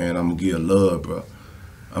get, man. I'm gonna give love, bro.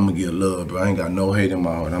 I'm gonna give love, bro. I ain't got no hate in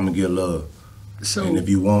my heart. I'm gonna give love. So, and if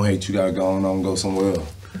you want hate, you gotta go on and go somewhere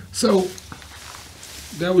else. So,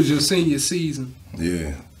 that was your senior season.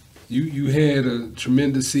 Yeah. You had a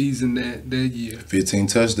tremendous season that year. 15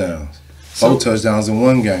 touchdowns. 4 touchdowns in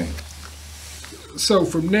one game. So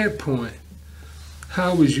from that point,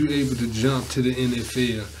 how was you able to jump to the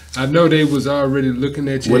NFL? I know they was already looking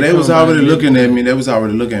at you. Well, they was already looking at me. They was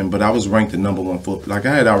already looking at me, but I was ranked the #1 football. Like,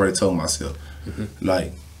 I had already told myself,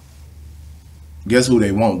 like, guess who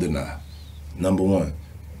they won't deny? #1.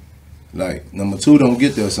 Like, #2 don't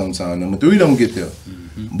get there sometimes. #3 don't get there.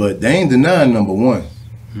 But they ain't denying #1.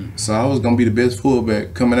 So I was going to be the best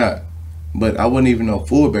fullback coming out. But I wasn't even no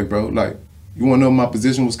fullback, bro. Like, you want to know what my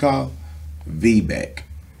position was called? V-back.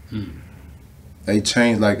 They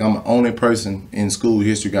changed, like, I'm the only person in school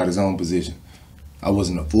history got his own position. I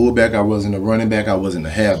wasn't a fullback. I wasn't a running back. I wasn't a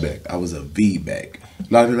halfback. I was a V-back.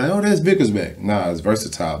 A lot of people are like, oh, that's Vickers back. Nah, it's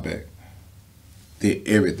versatile back. Did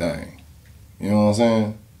everything. You know what I'm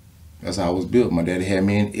saying? That's how I was built. My daddy had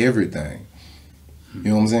me in everything. You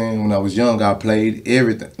know what I'm saying? When I was young, I played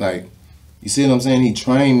everything. Like, you see what I'm saying? He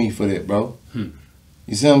trained me for that, bro.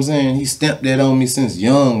 You see what I'm saying? He stamped that on me since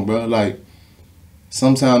young, bro. Like,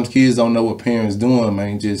 sometimes kids don't know what parents doing,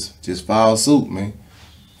 man. Just follow suit, man.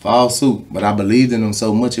 Follow suit. But I believed in him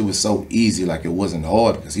so much, it was so easy. Like, it wasn't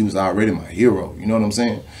hard because he was already my hero. You know what I'm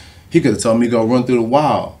saying? He could have told me to go run through the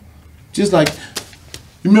wall. Just like,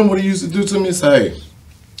 you remember what he used to do to me? Say,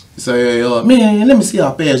 hey, man, let me see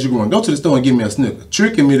how fast you run. Go to the store and give me a Snicker.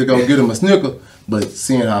 Tricking me to go get him a Snicker, but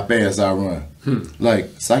seeing how fast I run. Like,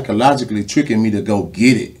 psychologically tricking me to go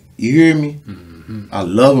get it. You hear me? I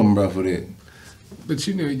love him, bro, for that. But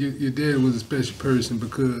you know, your dad was a special person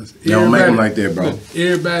because don't make him like that, bro.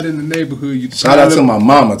 Everybody in the neighborhood, you shout out to my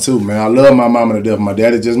mama too, man. I love my mama to death. My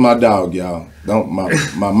daddy just my dog, y'all.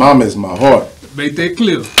 My mama is my heart. Make that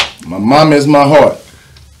clear. My mama is my heart.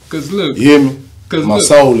 Cause look, you hear me? My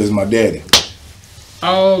soul is my daddy.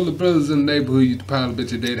 All the brothers in the neighborhood, you probably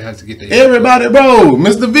bet your daddy has to get their everybody, bro.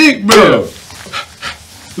 Mr. Vic, bro. Yeah.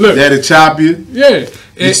 Look, daddy chop you. Yeah. Get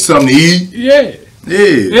you something to eat. Yeah.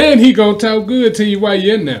 Yeah. And he gonna talk good to you while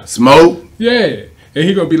you're in there. Smoke. Yeah. And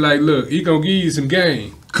he gonna be like, look, he gonna give you some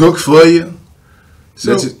game. Cook for you.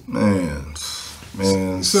 So,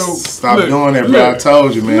 man, stop doing that, bro. I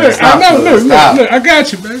told you, man. Look, stop, stop. Look, I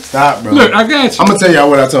got you, man. Stop, bro. Look, I got you. I'm gonna tell y'all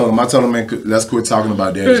what I told him. I told him, man, let's quit talking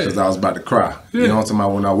about that because I was about to cry. You know what I'm talking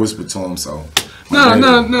about when I whispered to him, so.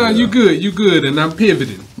 No, you good, and I'm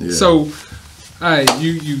pivoting. Yeah. So, all right,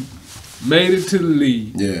 you made it to the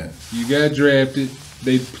league. Yeah. You got drafted.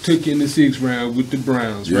 They took you in the 6th round with the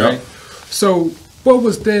Browns, right? So, What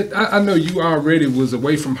was that? I know you already was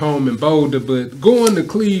away from home in Boulder, but going to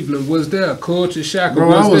Cleveland, was there a culture shock? Bro,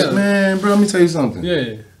 man, bro, let me tell you something.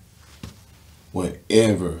 Yeah.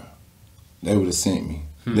 Whatever they would have sent me,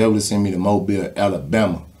 they would have sent me to Mobile,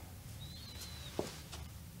 Alabama.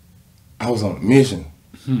 I was on a mission.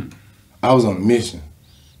 I was on a mission.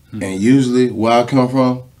 And usually where I come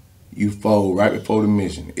from, you fold right before the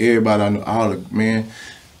mission. Everybody I know, man,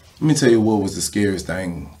 let me tell you what was the scariest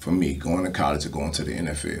thing for me going to college or going to the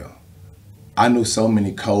NFL. I knew so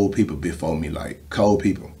many cold people before me, like cold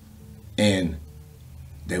people, and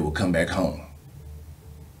they would come back home.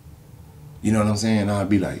 You know what I'm saying? I'd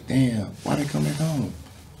be like, damn, why they come back home?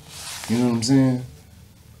 You know what I'm saying?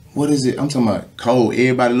 What is it? I'm talking about cold,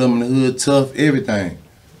 everybody living in the hood, tough, everything.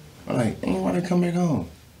 I'm like, damn, why they come back home?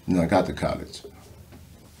 And I got to college.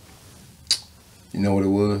 You know what it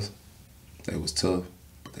was? They was tough,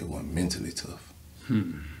 but they weren't mentally tough.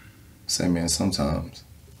 Say, man, sometimes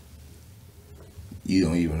you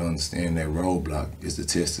don't even understand that roadblock is the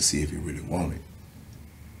test to see if you really want it.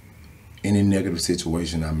 Any negative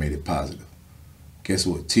situation, I made it positive. Guess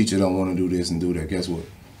what? Teacher don't want to do this and do that. Guess what?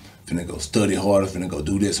 Finna go study harder, finna go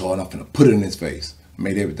do this hard, I'm finna put it in his face.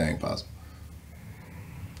 Made everything possible.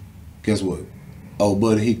 Guess what? Oh,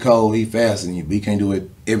 buddy, he cold, he faster than you, but he can't do it.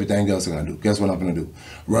 Everything else I gotta do. Guess what I'm gonna do?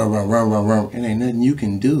 Run, run, run, run, run. It ain't nothing you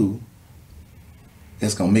can do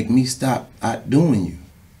that's gonna make me stop outdoing you.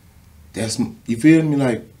 That's, you feel me?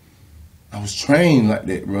 Like, I was trained like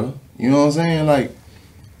that, bro. You know what I'm saying? Like,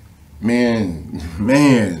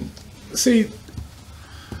 man. See,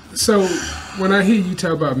 so when I hear you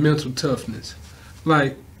talk about mental toughness,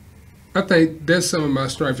 like, I think that's some of my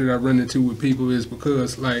strife that I run into with people is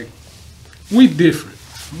because, like, we different.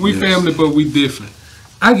 We family, but we different.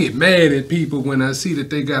 I get mad at people when I see that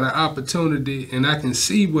they got an opportunity and I can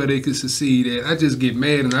see where they could succeed at. I just get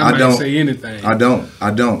mad and I might say anything. I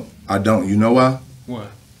don't. You know why? Why?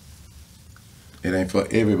 It ain't for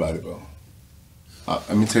everybody, bro.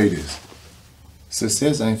 Let me tell you this.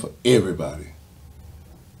 Success ain't for everybody.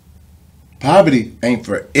 Poverty ain't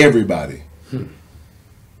for everybody. You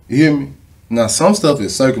hear me? Now, some stuff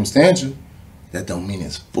is circumstantial. That don't mean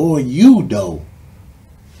it's for you, though.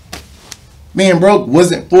 Being broke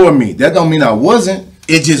wasn't for me. That don't mean I wasn't.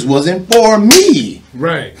 It just wasn't for me.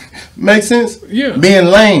 Right. Make sense? Yeah. Being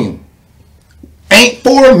lame ain't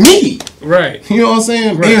for me. Right. You know what I'm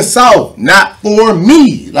saying? Right. Being soft, not for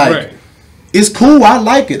me. Like, right. It's cool. I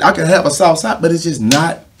like it. I can have a soft side, but it's just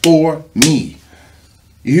not for me.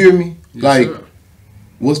 You hear me? Yes, like, sir.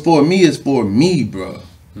 What's for me is for me, bro.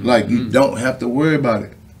 Like, you don't have to worry about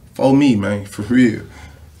it. For me, man. For real.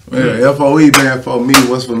 Man, F-O-E, man, for me.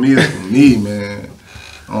 What's for me is for me, man.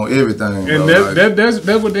 On everything, and bro.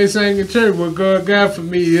 that's what they saying in church. What God got for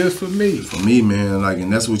me is for me. For me, man. Like,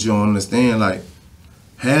 and that's what you don't understand. Like,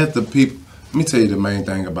 half the people. Let me tell you the main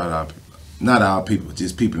thing about our people. Not our people,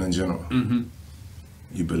 just people in general.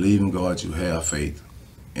 You believe in God, you have faith,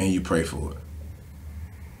 and you pray for it.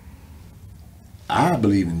 I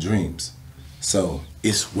believe in dreams. So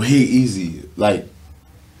it's way easier. Like,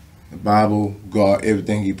 the Bible, God,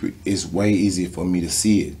 everything it's way easier for me to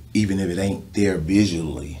see it, even if it ain't there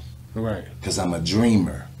visually. Right. Because I'm a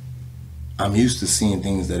dreamer. I'm used to seeing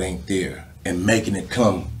things that ain't there and making it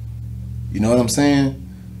come. You know what I'm saying?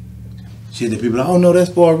 Shit, that people are like, oh no, that's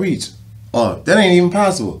far reach. Oh, that ain't even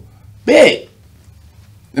possible. Bet.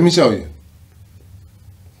 Let me show you.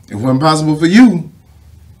 It wasn't possible for you.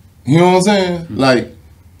 You know what I'm saying? Like,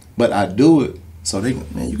 but I do it so they,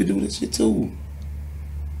 man, you can do this shit too.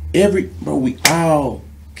 Bro, we all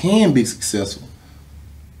can be successful.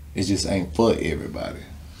 It just ain't for everybody.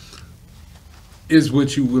 It's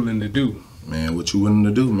what you willing to do. Man, what you willing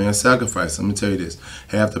to do, man, sacrifice. Let me tell you this.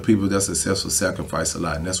 Half the people that's successful sacrifice a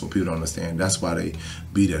lot, and that's what people don't understand. That's why they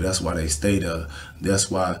be there. That's why they stay there.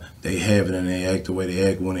 That's why they have it and they act the way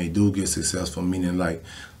they act when they do get successful, meaning like,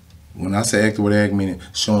 when I say act the way they act, meaning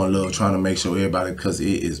showing love, trying to make sure everybody, because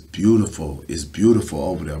it is beautiful. It's beautiful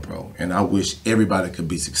over there, bro. And I wish everybody could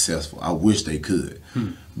be successful. I wish they could.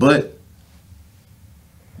 But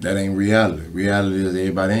that ain't reality. Reality is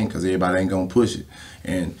everybody ain't, because everybody ain't going to push it.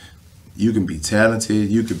 And you can be talented,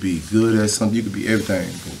 you could be good at something, you could be everything.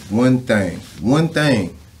 But one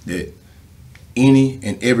thing that any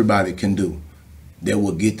and everybody can do that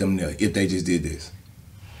will get them there if they just did this.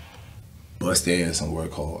 Bust their ass and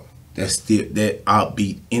work hard. That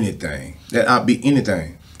outbeat anything. That outbeat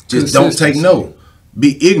anything. Just don't take no.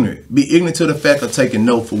 Be ignorant. Be ignorant to the fact of taking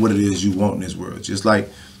no for what it is you want in this world. Just like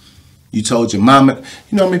you told your mama.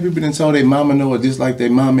 You know how many people done told their mama no or dislike their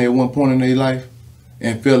mama at one point in their life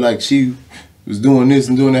and feel like she was doing this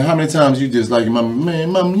and doing that. How many times you just like your mama, man,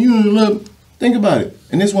 mama, you love me. Think about it.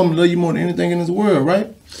 And this woman love you more than anything in this world,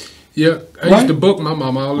 right? Yeah, I used to book my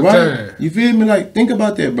mama all the time. You feel me? Like, think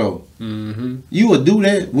about that, bro. You would do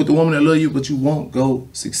that with the woman that love you, but you won't go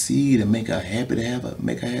succeed and make her happy to have her,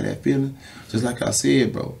 make her have that feeling. Just like I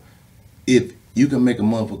said, bro. If you can make a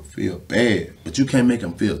motherfucker feel bad, but you can't make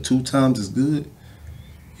him feel 2 times as good,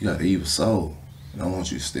 you got an evil soul. And I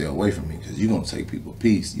want you to stay away from me because you're going to take people's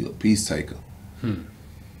peace. You're a peace taker.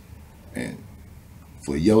 And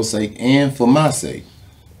for your sake and for my sake,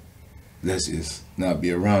 let's just not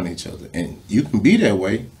be around each other. And you can be that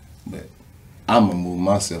way, but I'm going to move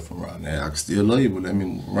myself around. Now, I can still love you, but let me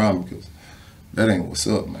move around because that ain't what's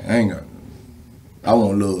up, man. I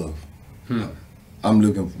want love. I'm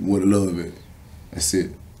looking for where the love is. That's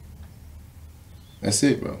it. That's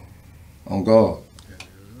it, bro. On God.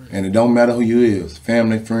 And it don't matter who you is,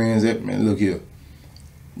 family, friends, man, look here.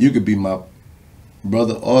 You could be my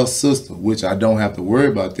brother or sister, which I don't have to worry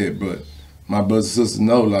about that, but my brothers and sisters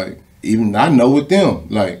know, like, even I know with them,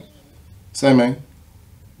 like, say, man,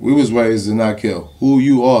 we was raised to not care who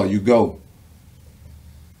you are, you go.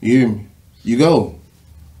 You hear me? You go.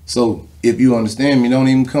 So if you understand me, don't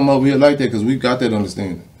even come over here like that because we got that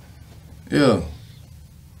understanding. Yeah.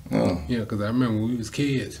 Yeah, because I remember when we was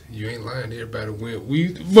kids, you ain't lying, everybody went, we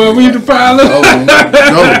the pilot.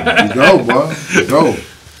 You go, boy. You go.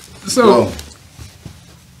 So,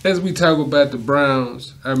 as we talk about the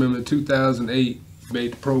Browns, I remember in 2008,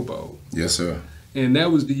 made the Pro Bowl. Yes, sir. And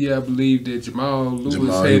that was the year, I believe, that Jamal Lewis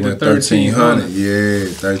Jamal, had the 1,300. Yeah,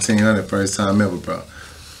 1,300, first time ever, bro.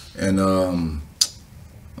 And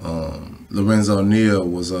Lorenzo Neal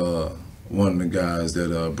was one of the guys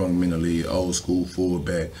that brought me in the league, old school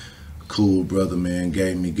fullback, cool brother, man,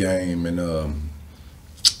 gave me game, and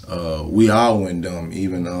we all went dumb.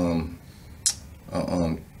 Even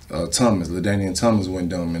Thomas, LaDainian Thomas went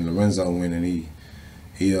dumb, and Lorenzo went, and he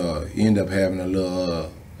ended up having a little,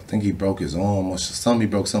 I think he broke his arm or something. He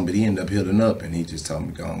broke something, but he ended up healing up, and he just told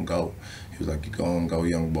me, go on, go. He was like, you go on, go,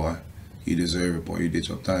 young boy. You deserve it, boy. You did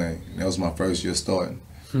your thing. And that was my first year starting.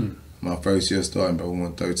 My first year starting, but we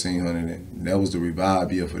won 1,300, and that was the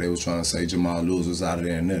revive year for they was trying to say Jamal Lewis was out of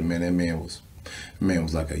there and nothing. Man, that man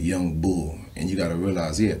was like a young bull. And you got to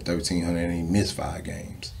realize he had 1,300 and he missed 5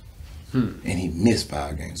 games. And he missed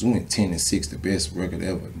 5 games. We went 10-6, the best record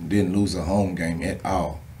ever. Didn't lose a home game at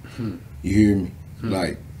all. You hear me?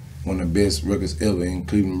 Like one of the best records ever in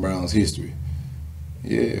Cleveland Browns history.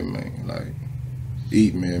 Yeah, man. Like,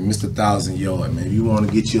 eat, man. Mr. 1,000 Yard, man. If you want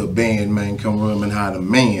to get you a band, man, come run behind a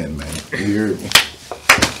man, man. You hear me?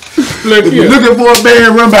 If you're looking for a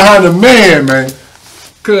band, run behind a man, man.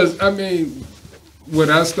 Because, I mean, what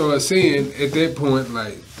I started seeing at that point,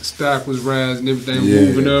 like, the stock was rising, everything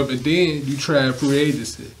moving up, and then you tried free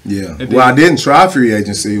agency. Yeah. Well, I didn't try free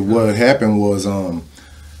agency. What happened was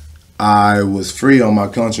I was free on my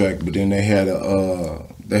contract, but then they had a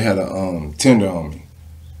tender on me.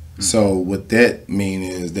 So what that mean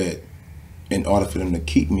is that in order for them to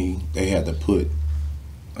keep me, they had to put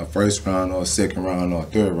a first round or a second round or a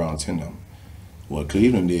third round tender on me. What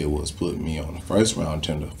Cleveland did was put me on a first round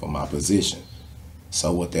tender for my position.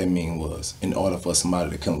 So what that mean was, in order for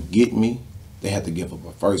somebody to come get me, they had to give up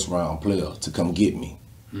a first round player to come get me.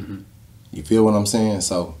 You feel what I'm saying?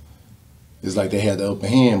 So it's like they had the upper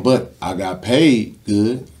hand, but I got paid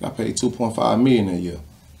good. I got paid $2.5 million a year.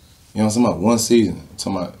 You know what I'm talking about? 1 season. I'm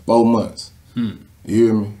talking about 4 months. You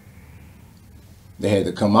hear me? They had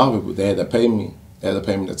to come out of it, but they had to pay me. They had to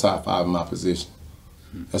pay me the top 5 in my position.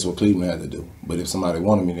 That's what Cleveland had to do. But if somebody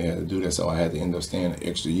wanted me, they had to do that, so I had to end up staying an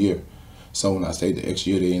extra year. So when I stayed the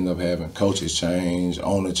extra year, they ended up having coaches change,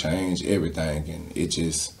 owner change, everything. And it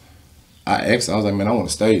just, I was like, man, I want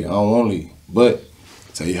to stay. I don't want to leave. But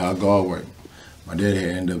I'll tell you how God worked. My dad had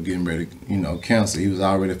ended up getting ready, cancer. He was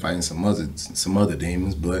already fighting some other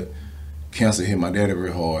demons, but cancer hit my daddy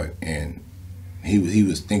very hard, and he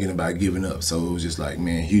was thinking about giving up. So it was just like,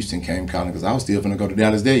 man, Houston came calling because I was still gonna go to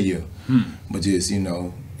Dallas that year. But just,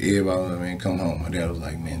 everybody, man, come home. My dad was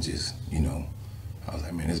like, man, just, I was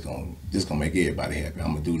like, man, this gonna make everybody happy.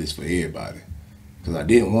 I'm gonna do this for everybody. Because I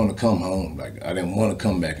didn't want to come home. Like, I didn't want to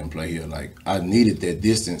come back and play here. Like, I needed that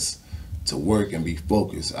distance to work and be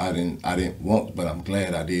focused. I didn't want, but I'm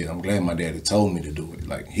glad I did. I'm glad my daddy told me to do it.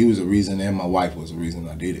 Like, he was the reason, and my wife was the reason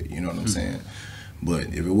I did it. You know what I'm saying?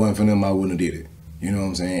 But if it wasn't for them, I wouldn't have did it. You know what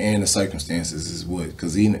I'm saying? And the circumstances is what,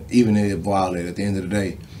 because even if it violated, at the end of the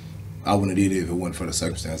day, I wouldn't have did it if it wasn't for the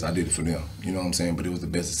circumstance. I did it for them. You know what I'm saying? But it was the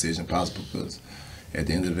best decision possible because at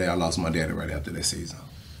the end of the day, I lost my daddy right after that season.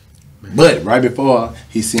 But right before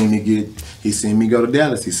he seen me go to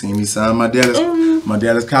Dallas. He seen me sign my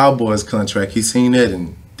Dallas Cowboys contract. He seen that,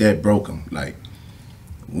 and that broke him. Like,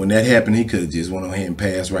 when that happened, he could have just went on ahead and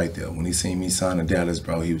passed right there. When he seen me sign to Dallas,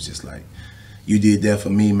 bro, he was just like, you did that for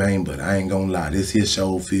me, man, but I ain't gonna lie, this here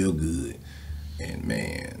show feel good. And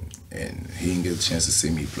man, and he didn't get a chance to see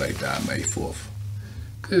me play May 4th.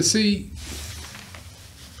 Cause see,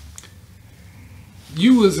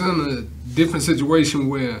 you was in a different situation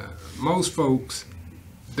where most folks,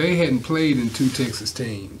 they hadn't played in 2 Texas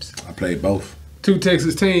teams. I played both. 2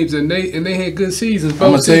 Texas teams, and they had good seasons.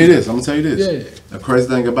 I'm gonna tell you this. Yeah. The crazy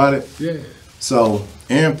thing about it. Yeah. So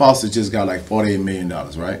Aaron Foster just got like $48 million,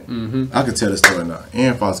 right? Mm-hmm. I could tell the story now.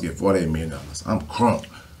 Aaron Foster get $48 million. I'm crunk.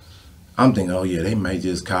 I'm thinking, oh yeah, they may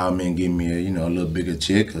just call me and give me a little bigger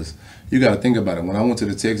check. Cause you got to think about it. When I went to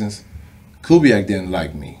the Texans, Kubiak didn't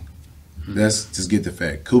like me. Let's just get the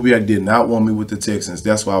fact. Kubiak did not want me with the Texans.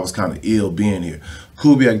 That's why I was kind of ill being here.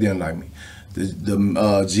 Kubiak didn't like me. The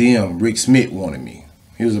GM, Rick Smith, wanted me.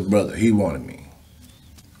 He was a brother. He wanted me.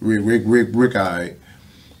 Rick, all right.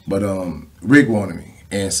 But Rick wanted me.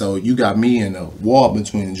 And so you got me in a war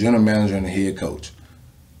between the general manager and the head coach.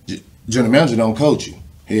 General manager don't coach you.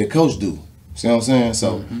 Head coach do. See what I'm saying?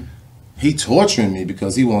 So he torturing me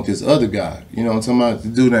because he want this other guy. You know what I'm talking about? The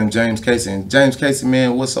dude named James Casey. And James Casey,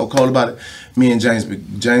 man, what's so cold about it? Me and James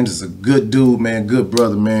is a good dude, man, good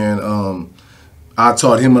brother, man. I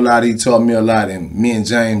taught him a lot, he taught me a lot, and me and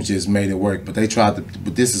James just made it work. But they tried to,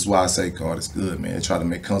 but this is why I say God is good, man. They tried to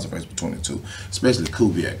make controversy between the two, especially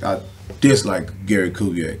Kubiak. I dislike Gary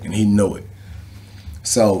Kubiak, and he know it.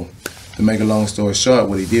 So, to make a long story short,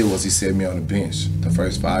 what he did was he set me on the bench the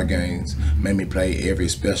first 5 games, made me play every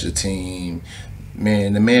special team.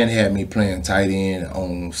 Man, the man had me playing tight end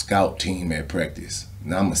on scout team at practice.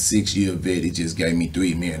 Now I'm a 6-year vet. He just gave me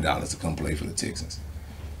 $3 million to come play for the Texans.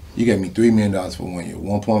 You gave me $3 million for 1 year,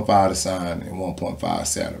 1.5 to sign and 1.5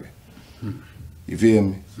 salary. You feel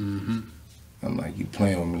me? I'm like, you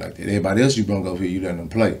playing with me like that. Everybody else you brought over here, you letting them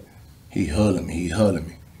play. He huddling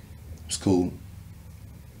me. It's cool.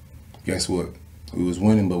 Guess what? We was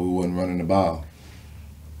winning, but we wasn't running the ball.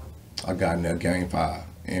 I got in there game 5.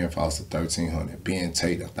 Aaron Foster 1,300, Ben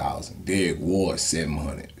Tate 1,000, Derek Ward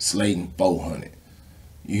 700, Slayton 400.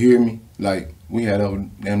 You hear me? Like, we had over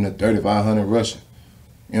damn near 3,500 rushing.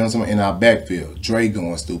 You know what I'm saying? In our backfield, Dre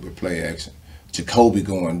going stupid, play action. Jacoby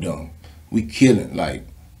going dumb. We killing, like,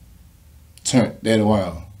 turned that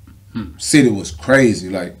around. City was crazy.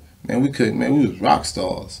 Like, man, we was rock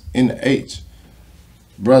stars in the H.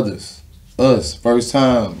 Brothers, us, first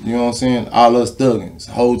time, you know what I'm saying? All us thuggins,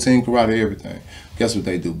 whole team, karate, everything. Guess what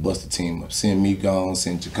they do? Bust the team up. Send me gone,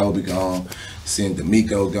 send Jacoby gone, send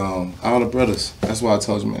D'Amico gone. All the brothers. That's why I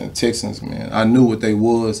told you, man, the Texans, man, I knew what they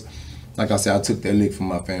was. Like I said, I took that lick from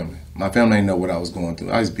my family. My family ain't know what I was going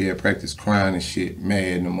through. I used to be at practice crying and shit, mad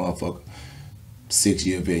and the motherfucker.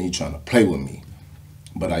 6-year vet, and you trying to play with me.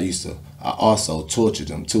 But I also tortured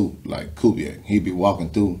them too, like Kubiak. He'd be walking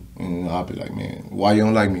through, and I'd be like, man, why you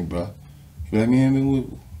don't like me, bro? He'd be like,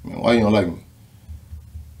 man, why you don't like me?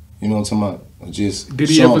 You know what I'm talking about? Just did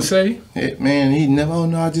he ever say? Hey, man, he never, oh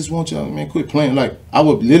no, I just want y'all, man, quit playing. Like, I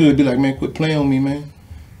would literally be like, man, quit playing with me, man.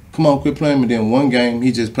 Come on, quit playing with me. Then one game,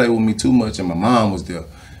 he just played with me too much, and my mom was there.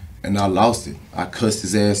 And I lost it. I cussed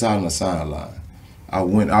his ass out on the sideline. I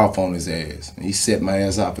went off on his ass, and he set my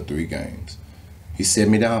ass out for 3 games. He set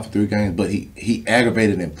me down for 3 games, but he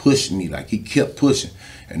aggravated and pushed me. Like, he kept pushing.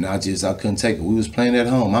 And I couldn't take it. We was playing at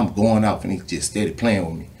home. I'm going off, and he just steady playing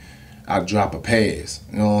with me. I drop a pass,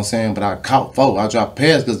 you know what I'm saying? But I caught 4. I dropped a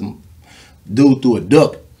pass because dude threw a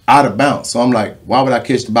duck out of bounds. So I'm like, why would I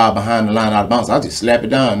catch the ball behind the line out of bounds? I just slap it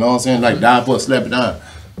down, you know what I'm saying? Like, dive for it, slap it down.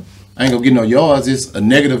 I ain't gonna get no yards. It's a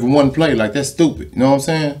 -1 play. Like, that's stupid, you know what I'm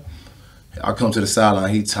saying? I come to the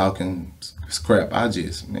sideline, he talking crap. I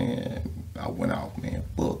went out, man,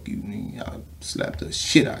 fuck you, man. I slapped the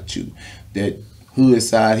shit out you. That hood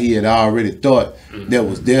side he had already thought that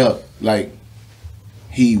was there, like,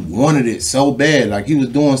 he wanted it so bad. Like, he was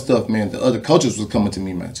doing stuff, man. The other coaches was coming to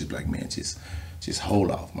me, man, just like, man, just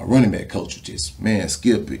hold off. My running back coach was just, man,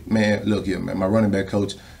 skip it. Man, look here, man, my running back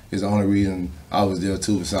coach is the only reason I was there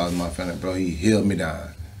too besides my family, bro. He held me down.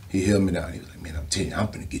 He held me down. He was like, man, I'm telling you, I'm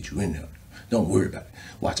finna get you in there. Don't worry about it.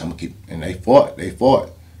 Watch, I'm gonna keep, and they fought.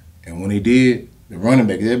 And when they did, the running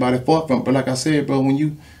back, everybody fought from, but like I said, bro,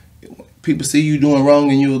 when people see you doing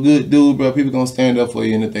wrong and you a good dude, bro, people gonna stand up for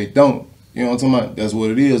you, and if they don't, you know what I'm talking about? That's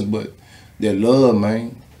what it is. But that love,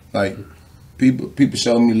 man, like, people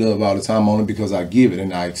show me love all the time only because I give it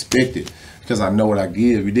and I expect it because I know what I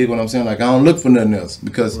give. You dig what I'm saying? Like, I don't look for nothing else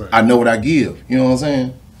because I know what I give. You know what I'm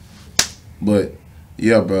saying? But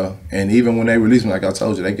yeah, bro. And even when they released me, like I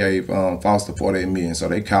told you, they gave Foster $48 million. So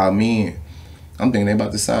they called me in. I'm thinking they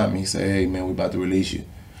about to sign me. He said, hey, man, we about to release you.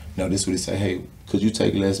 No, this is what he say. Hey, could you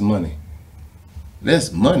take less money?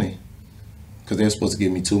 Less money? Because they're supposed to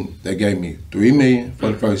give me they gave me $3 million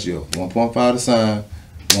for the first year, 1.5 to sign,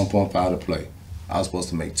 1.5 to play. I was supposed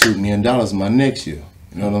to make $2 million my next year.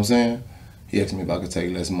 You know what I'm saying? He asked me if I could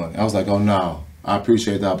take less money. I was like, oh no, I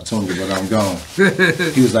appreciate the opportunity, but I'm gone.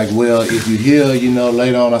 He was like, well, if you're here, you know,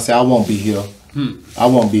 later on, I said, I won't be here. I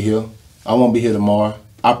won't be here. I won't be here tomorrow.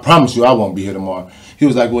 I promise you I won't be here tomorrow. He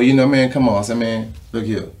was like, well, you know, man, come on. I said, man, look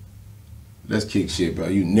here. Let's kick shit, bro.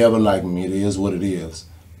 You never liked me. It is what it is.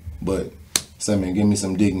 But, say, man, give me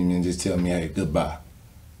some dignity and just tell me, hey, goodbye.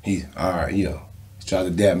 He, all right, yeah. He tried to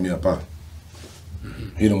dab me up, huh?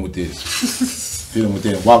 Hit him with this. Hit him with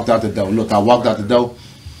that. Walked out the door. Look, I walked out the door.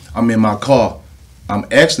 I'm in my car. I'm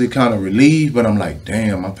actually kind of relieved, but I'm like,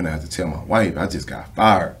 damn, I'm finna have to tell my wife I just got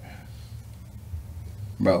fired.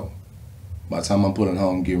 Bro, by the time I'm putting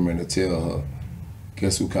home, getting ready to tell her,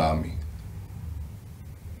 guess who called me?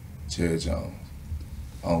 Jerry Jones.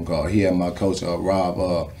 On God. He had my coach,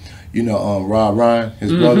 Rob, you know, Rob Ryan,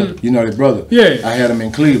 his brother. You know his brother? Yeah. I had him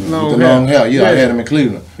in Cleveland Long with the hair. long hair. Yeah, I had him in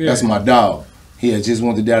Cleveland. Yeah. That's my dog. He had just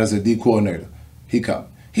went to Dallas as a D coordinator. He called.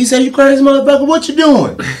 He said, you crazy motherfucker, what you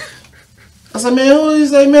doing? I said, man, who? He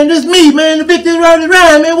said, man, this me, man, the big Rodney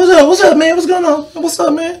Ryan, man. What's up, man? What's going on? What's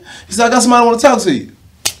up, man? He said, I got somebody want to talk to you.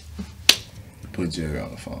 Put Jerry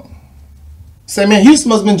on the phone. Say, man, Houston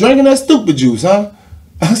must have been drinking that stupid juice, huh?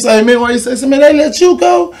 I say, man, why you say, man, they let you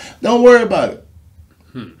go? Don't worry about it.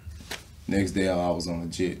 Next day, I was on a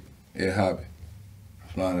jet at Hobby,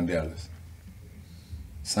 flying to Dallas.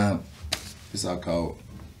 Sign, this I call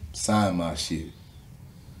sign my shit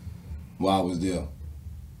while I was there.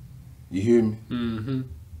 You hear me? Mm-hmm.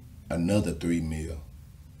 Another $3 million.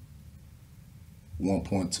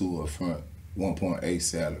 1.2 up front, 1.8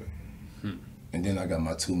 salary. And then I got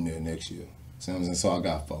my $2 million next year. See what I'm saying? So I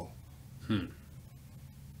got 4. You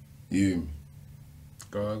hear me?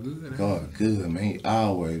 God good. God good, man. He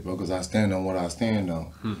always, bro, because I stand on what I stand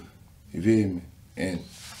on. You feel me? And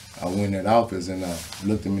I went in that office and I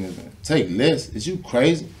looked at me and said, take less? Is you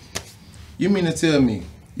crazy? You mean to tell me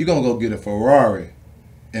you gonna go get a Ferrari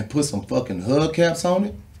and put some fucking hubcaps on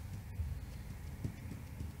it?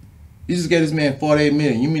 You just gave this man $48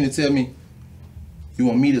 million. You mean to tell me you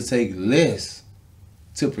want me to take less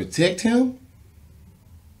to protect him?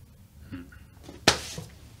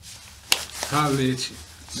 I'll let you.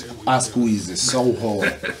 I squeezed it so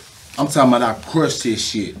hard. I'm talking about I crushed his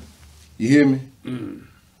shit. You hear me?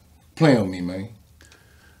 Play on me, man.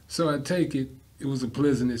 So I take it was a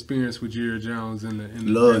pleasant experience with Jerry Jones and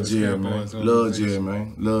the Love Dallas Jerry, man. Cowboys Love organization. Jerry,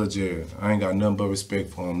 man. Love Jerry. I ain't got nothing but respect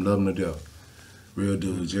for him. Love him to death. Real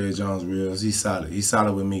dude. Jerry Jones, real. He's solid. He's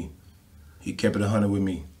solid with me. He kept it 100 with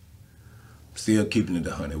me. Still keeping it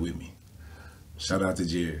 100 with me. Shout out to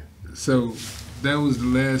Jerry. So that was the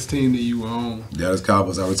last team that you were on. Dallas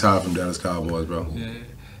Cowboys. I retired from Dallas Cowboys, bro. Yeah.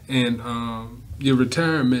 And your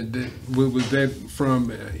retirement, was that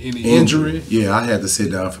from any injury? Yeah, I had to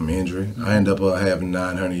sit down from injury. I ended up having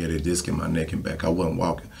 9 herniated discs in my neck and back. I wasn't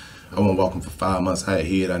walking. I wasn't walking for 5 months. I had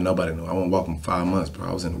head that nobody knew. I wasn't walking for 5 months, bro.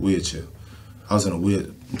 I was in a wheelchair. I was in a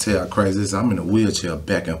wheelchair. Tell you how crazy this is. I'm in a wheelchair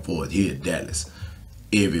back and forth here at Dallas.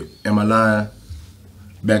 Am I lying?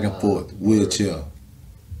 Back and forth, wheelchair.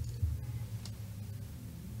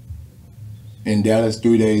 In Dallas,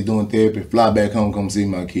 3 days doing therapy, fly back home, come see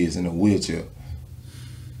my kids in a wheelchair.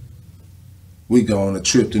 We go on a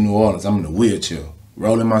trip to New Orleans, I'm in a wheelchair,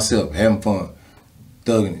 rolling myself, having fun,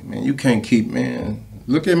 thugging it. Man, you can't keep, man,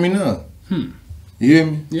 look at me now. You hear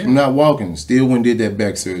me? Yeah. I'm not walking, still went and did that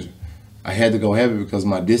back surgery. I had to go have it because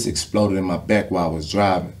my disc exploded in my back while I was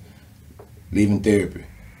driving, leaving therapy.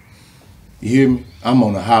 You hear me? I'm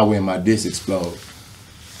on the highway and my disc exploded.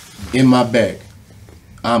 In my back.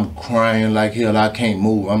 I'm crying like hell. I can't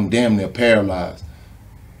move. I'm damn near paralyzed.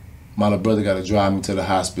 My little brother got to drive me to the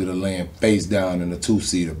hospital laying face down in a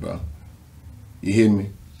 2-seater, bro. You hear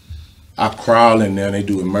me? I crawl in there and they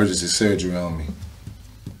do emergency surgery on me.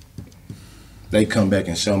 They come back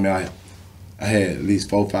and show me I had at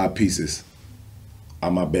least 4 or 5 pieces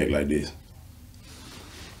on my back like this.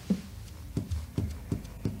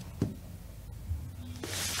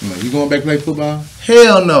 I'm like, you going back to play football?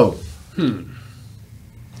 Hell no.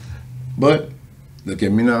 But look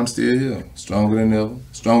at me now, I'm still here. Stronger than ever.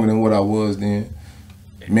 Stronger than what I was then.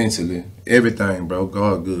 Mentally. Everything, bro.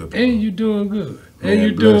 God good, bro. And you doing good. Man, And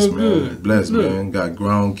you blessed, doing man. good. Blessed, Look, man. Got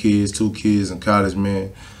grown kids, 2 kids in college,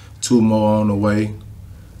 man. 2 more on the way.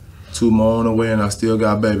 2 more on the way, and I still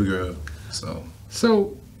got a baby girl. So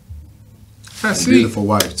I a see. beautiful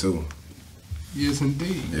wife, too. Yes,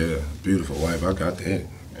 indeed. Yeah, beautiful wife. I got that.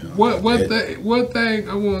 One thing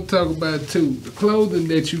I want to talk about too, the clothing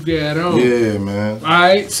that you got on. Yeah, man. All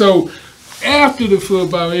right, so after the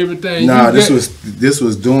football, everything. Nah, this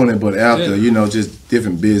was doing it, but after just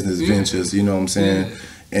different business ventures. You know what I'm saying? Yeah.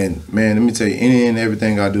 And man, let me tell you, any and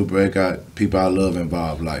everything I do, bro, I got people I love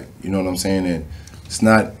involved. Like, you know what I'm saying? And it's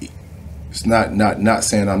not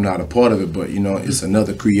saying I'm not a part of it, but it's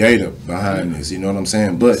another creator behind this. You know what I'm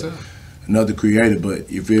saying? But another creator, but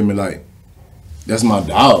you feel me? Like, that's my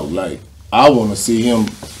dog. Like, I want to see him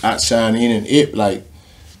outshine in and it. Like,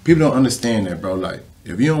 people don't understand that, bro. Like,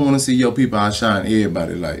 if you don't want to see your people outshine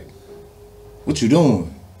everybody, like, what you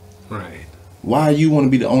doing? Right. Why you want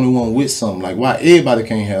to be the only one with something? Like, why everybody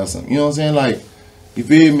can't have something? You know what I'm saying? Like, you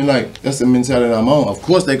feel me? Like, that's the mentality I'm on. Of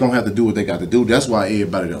course, they gonna have to do what they got to do. That's why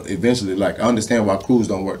everybody don't. Eventually, like, I understand why crews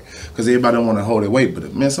don't work, because everybody don't want to hold their weight.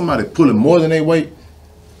 But man, somebody pulling more than their weight.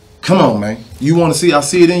 Come on, man. You want to see? I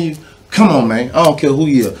see it in you. Come on, man. I don't care who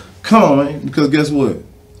you are. Come on, man. Because guess what?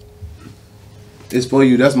 It's for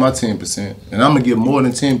you. That's my 10%, and I'm gonna give more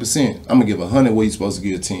than 10%. I'm gonna give 100 where you supposed to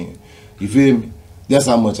give 10. You feel me? That's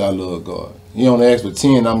how much I love God. You don't ask for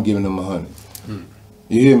 10, I'm giving them 100.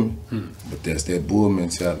 You hear me? But that's that bull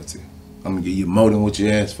mentality. I'm gonna give you more than what you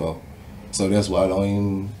asked for. So that's why it don't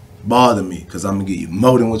even bother me, because I'm gonna give you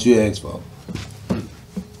more than what you asked for.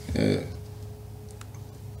 Yeah.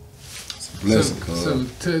 It's a blessing, so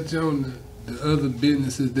touch on the other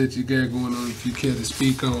businesses that you got going on, if you care to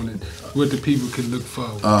speak on it, what the people can look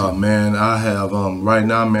forward to. Man, I have, right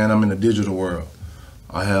now, man, I'm in the digital world.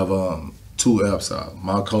 I have 2 apps out.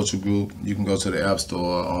 My Culture Group, you can go to the App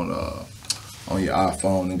Store on your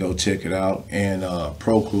iPhone and go check it out. And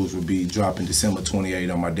Pro Cruise will be dropping December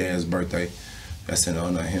 28th on my dad's birthday. That's in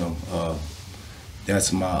honor of him.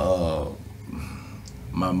 That's my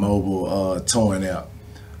my mobile towing app.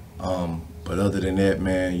 But other than that,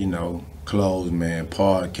 man, clothes, man,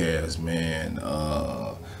 podcasts, man.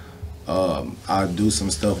 I do some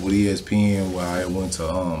stuff with ESPN where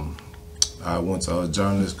I went to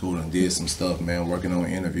journalist school and did some stuff, man, working on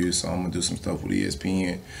interviews. So I'm gonna do some stuff with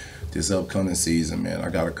ESPN this upcoming season, man. I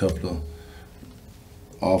got a couple of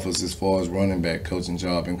offers as far as running back coaching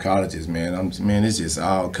job in colleges, man. It's just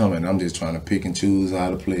all coming. I'm just trying to pick and choose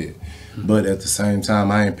how to play it. But at the same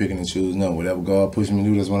time, I ain't picking and choosing nothing. Whatever God pushes me to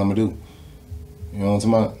do, that's what I'm gonna do. You know what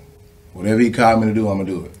I'm talking about? Whatever He called me to do, I'm gonna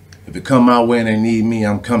do it. If it come my way and they need me,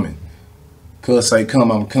 I'm coming. Cuz say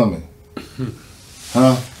come, I'm coming.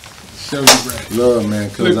 Huh? Right. Love, man,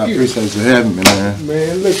 cuz I appreciate you having me, man.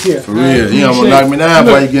 Man, look here. For real. You don't want to knock me down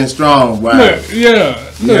while you getting strong, boy.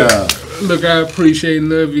 Look, I appreciate and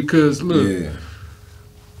love you because, look,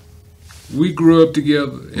 we grew up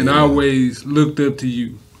together and I always looked up to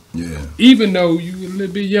you. Yeah. Even though you were a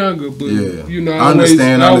little bit younger, but, I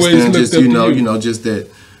understand just, just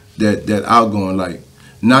that outgoing, like,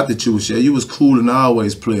 not that you was shy. You was cool and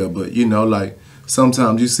always player, but, like,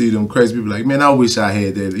 sometimes you see them crazy people like, man, I wish I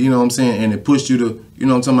had that. You know what I'm saying? And it pushed you to, you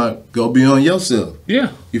know what I'm talking about, go beyond yourself.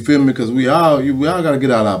 Yeah. You feel me? Because we all got to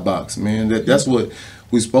get out of our box, man. That's what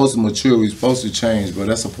we're supposed to mature. We're supposed to change, bro.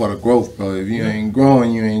 That's a part of growth, bro. If you ain't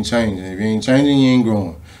growing, you ain't changing. If you ain't changing, you ain't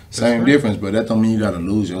growing. Same difference, but that don't mean you got to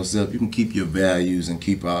lose yourself. You can keep your values and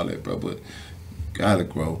keep all that, bro. But gotta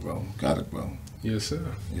grow, bro. Gotta grow. Yes, sir.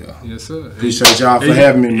 Yeah. Yes, sir. Appreciate y'all for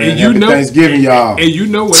having me, man. Happy Thanksgiving, y'all. And you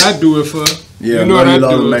know what I do it for. Yeah, love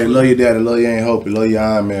your daddy, love your Aunt Hope, love your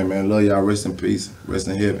Iron Man, love y'all, rest in peace, rest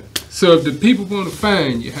in heaven. So if the people want to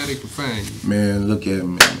find you, how they can find you? Man, look at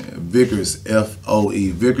me, man. Vickers,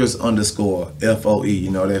 F-O-E, Vickers _ F-O-E,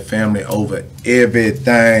 that family over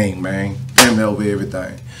everything, man. Family over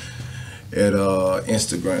everything. At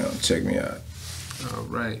Instagram, check me out. All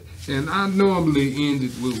right. And I normally end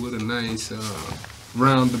it with a nice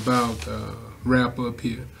roundabout wrap up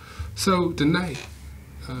here. So tonight,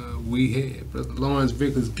 we had Brother Lawrence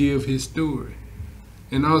Vickers give his story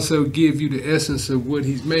and also give you the essence of what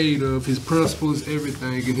he's made of, his principles,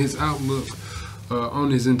 everything, and his outlook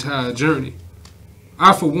on his entire journey.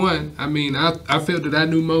 I, for one, I felt that I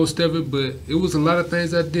knew most of it, but it was a lot of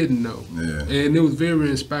things I didn't know. Yeah. And it was very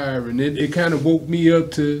inspiring. It kind of woke me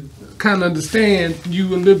up to kind of understand you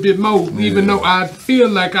a little bit more, even though I feel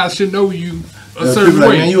like I should know you a certain way.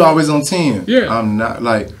 Like, man, you always on 10. Yeah. I'm not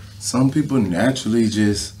like... Some people naturally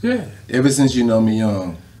just, ever since you know me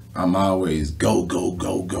young, I'm always go, go,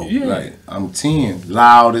 go, go. Yeah. Like, I'm 10,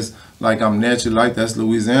 loudest, like I'm naturally like that's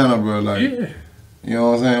Louisiana, bro. Like, you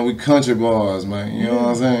know what I'm saying? We country boys, man. You know what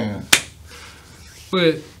I'm saying?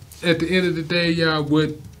 But at the end of the day, y'all,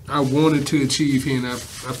 what I wanted to achieve here, and I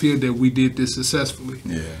feel that we did this successfully,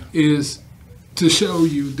 is to show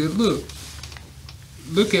you that,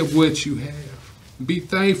 look at what you have. Be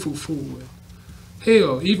thankful for it.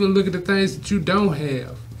 Hell, even look at the things that you don't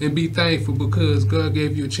have and be thankful because God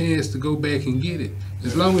gave you a chance to go back and get it.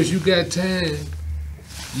 As long as you got time,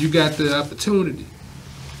 you got the opportunity.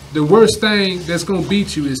 The worst thing that's going to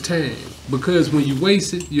beat you is time, because when you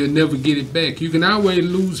waste it, you'll never get it back. You can always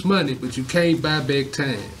lose money, but you can't buy back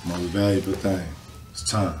time. Most valuable thing is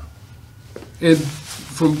time. And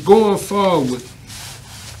from going forward,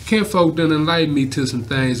 kinfolk done enlightened me to some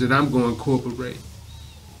things that I'm going to incorporate.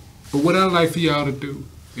 But what I'd like for y'all to do,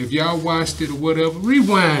 if y'all watched it or whatever,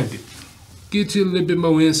 rewind it. Get you a little bit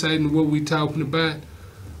more insight into what we talking about.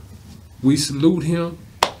 We salute him.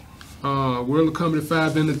 World of Comedy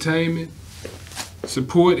 5 Entertainment.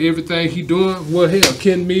 Support everything he doing. Well, hell,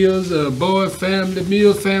 Ken Mills, Boyd family,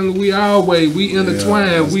 Mills family, we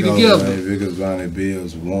intertwined, we together. Man, Vickers, Bonnie,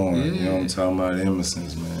 Bills, Warren, you know what I'm talking about,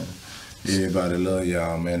 Emerson's, man. Everybody love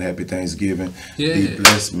y'all, man. Happy Thanksgiving. Yeah. Be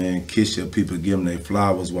blessed, man. Kiss your people, give them their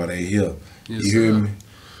flowers while they here. Yes, you hear sir. me?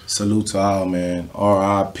 Salute to all, man.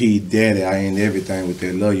 R.I.P. Daddy, I ain't everything with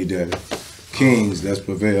that. Love you, Daddy. Kings, let's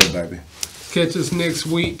prevail, baby. Catch us next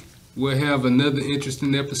week. We'll have another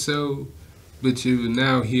interesting episode. But you are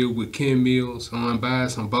now here with Ken Mills on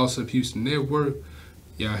Unbiased on BossUp Houston Network.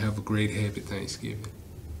 Y'all have a great, happy Thanksgiving.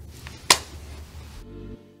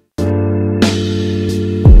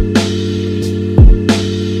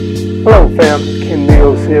 Hello family, Ken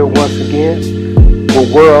Mills here once again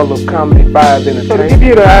with World of Comedy 5 Entertainment. So to give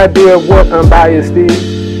you the idea of what Unbiased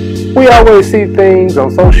is, we always see things on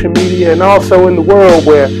social media and also in the world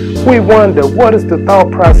where we wonder what is the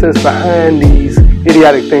thought process behind these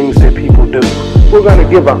idiotic things that people do. We're going to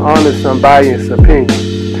give an honest, unbiased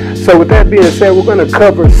opinion. So with that being said, we're going to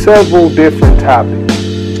cover several different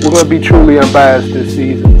topics. We're going to be truly unbiased this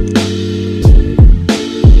season.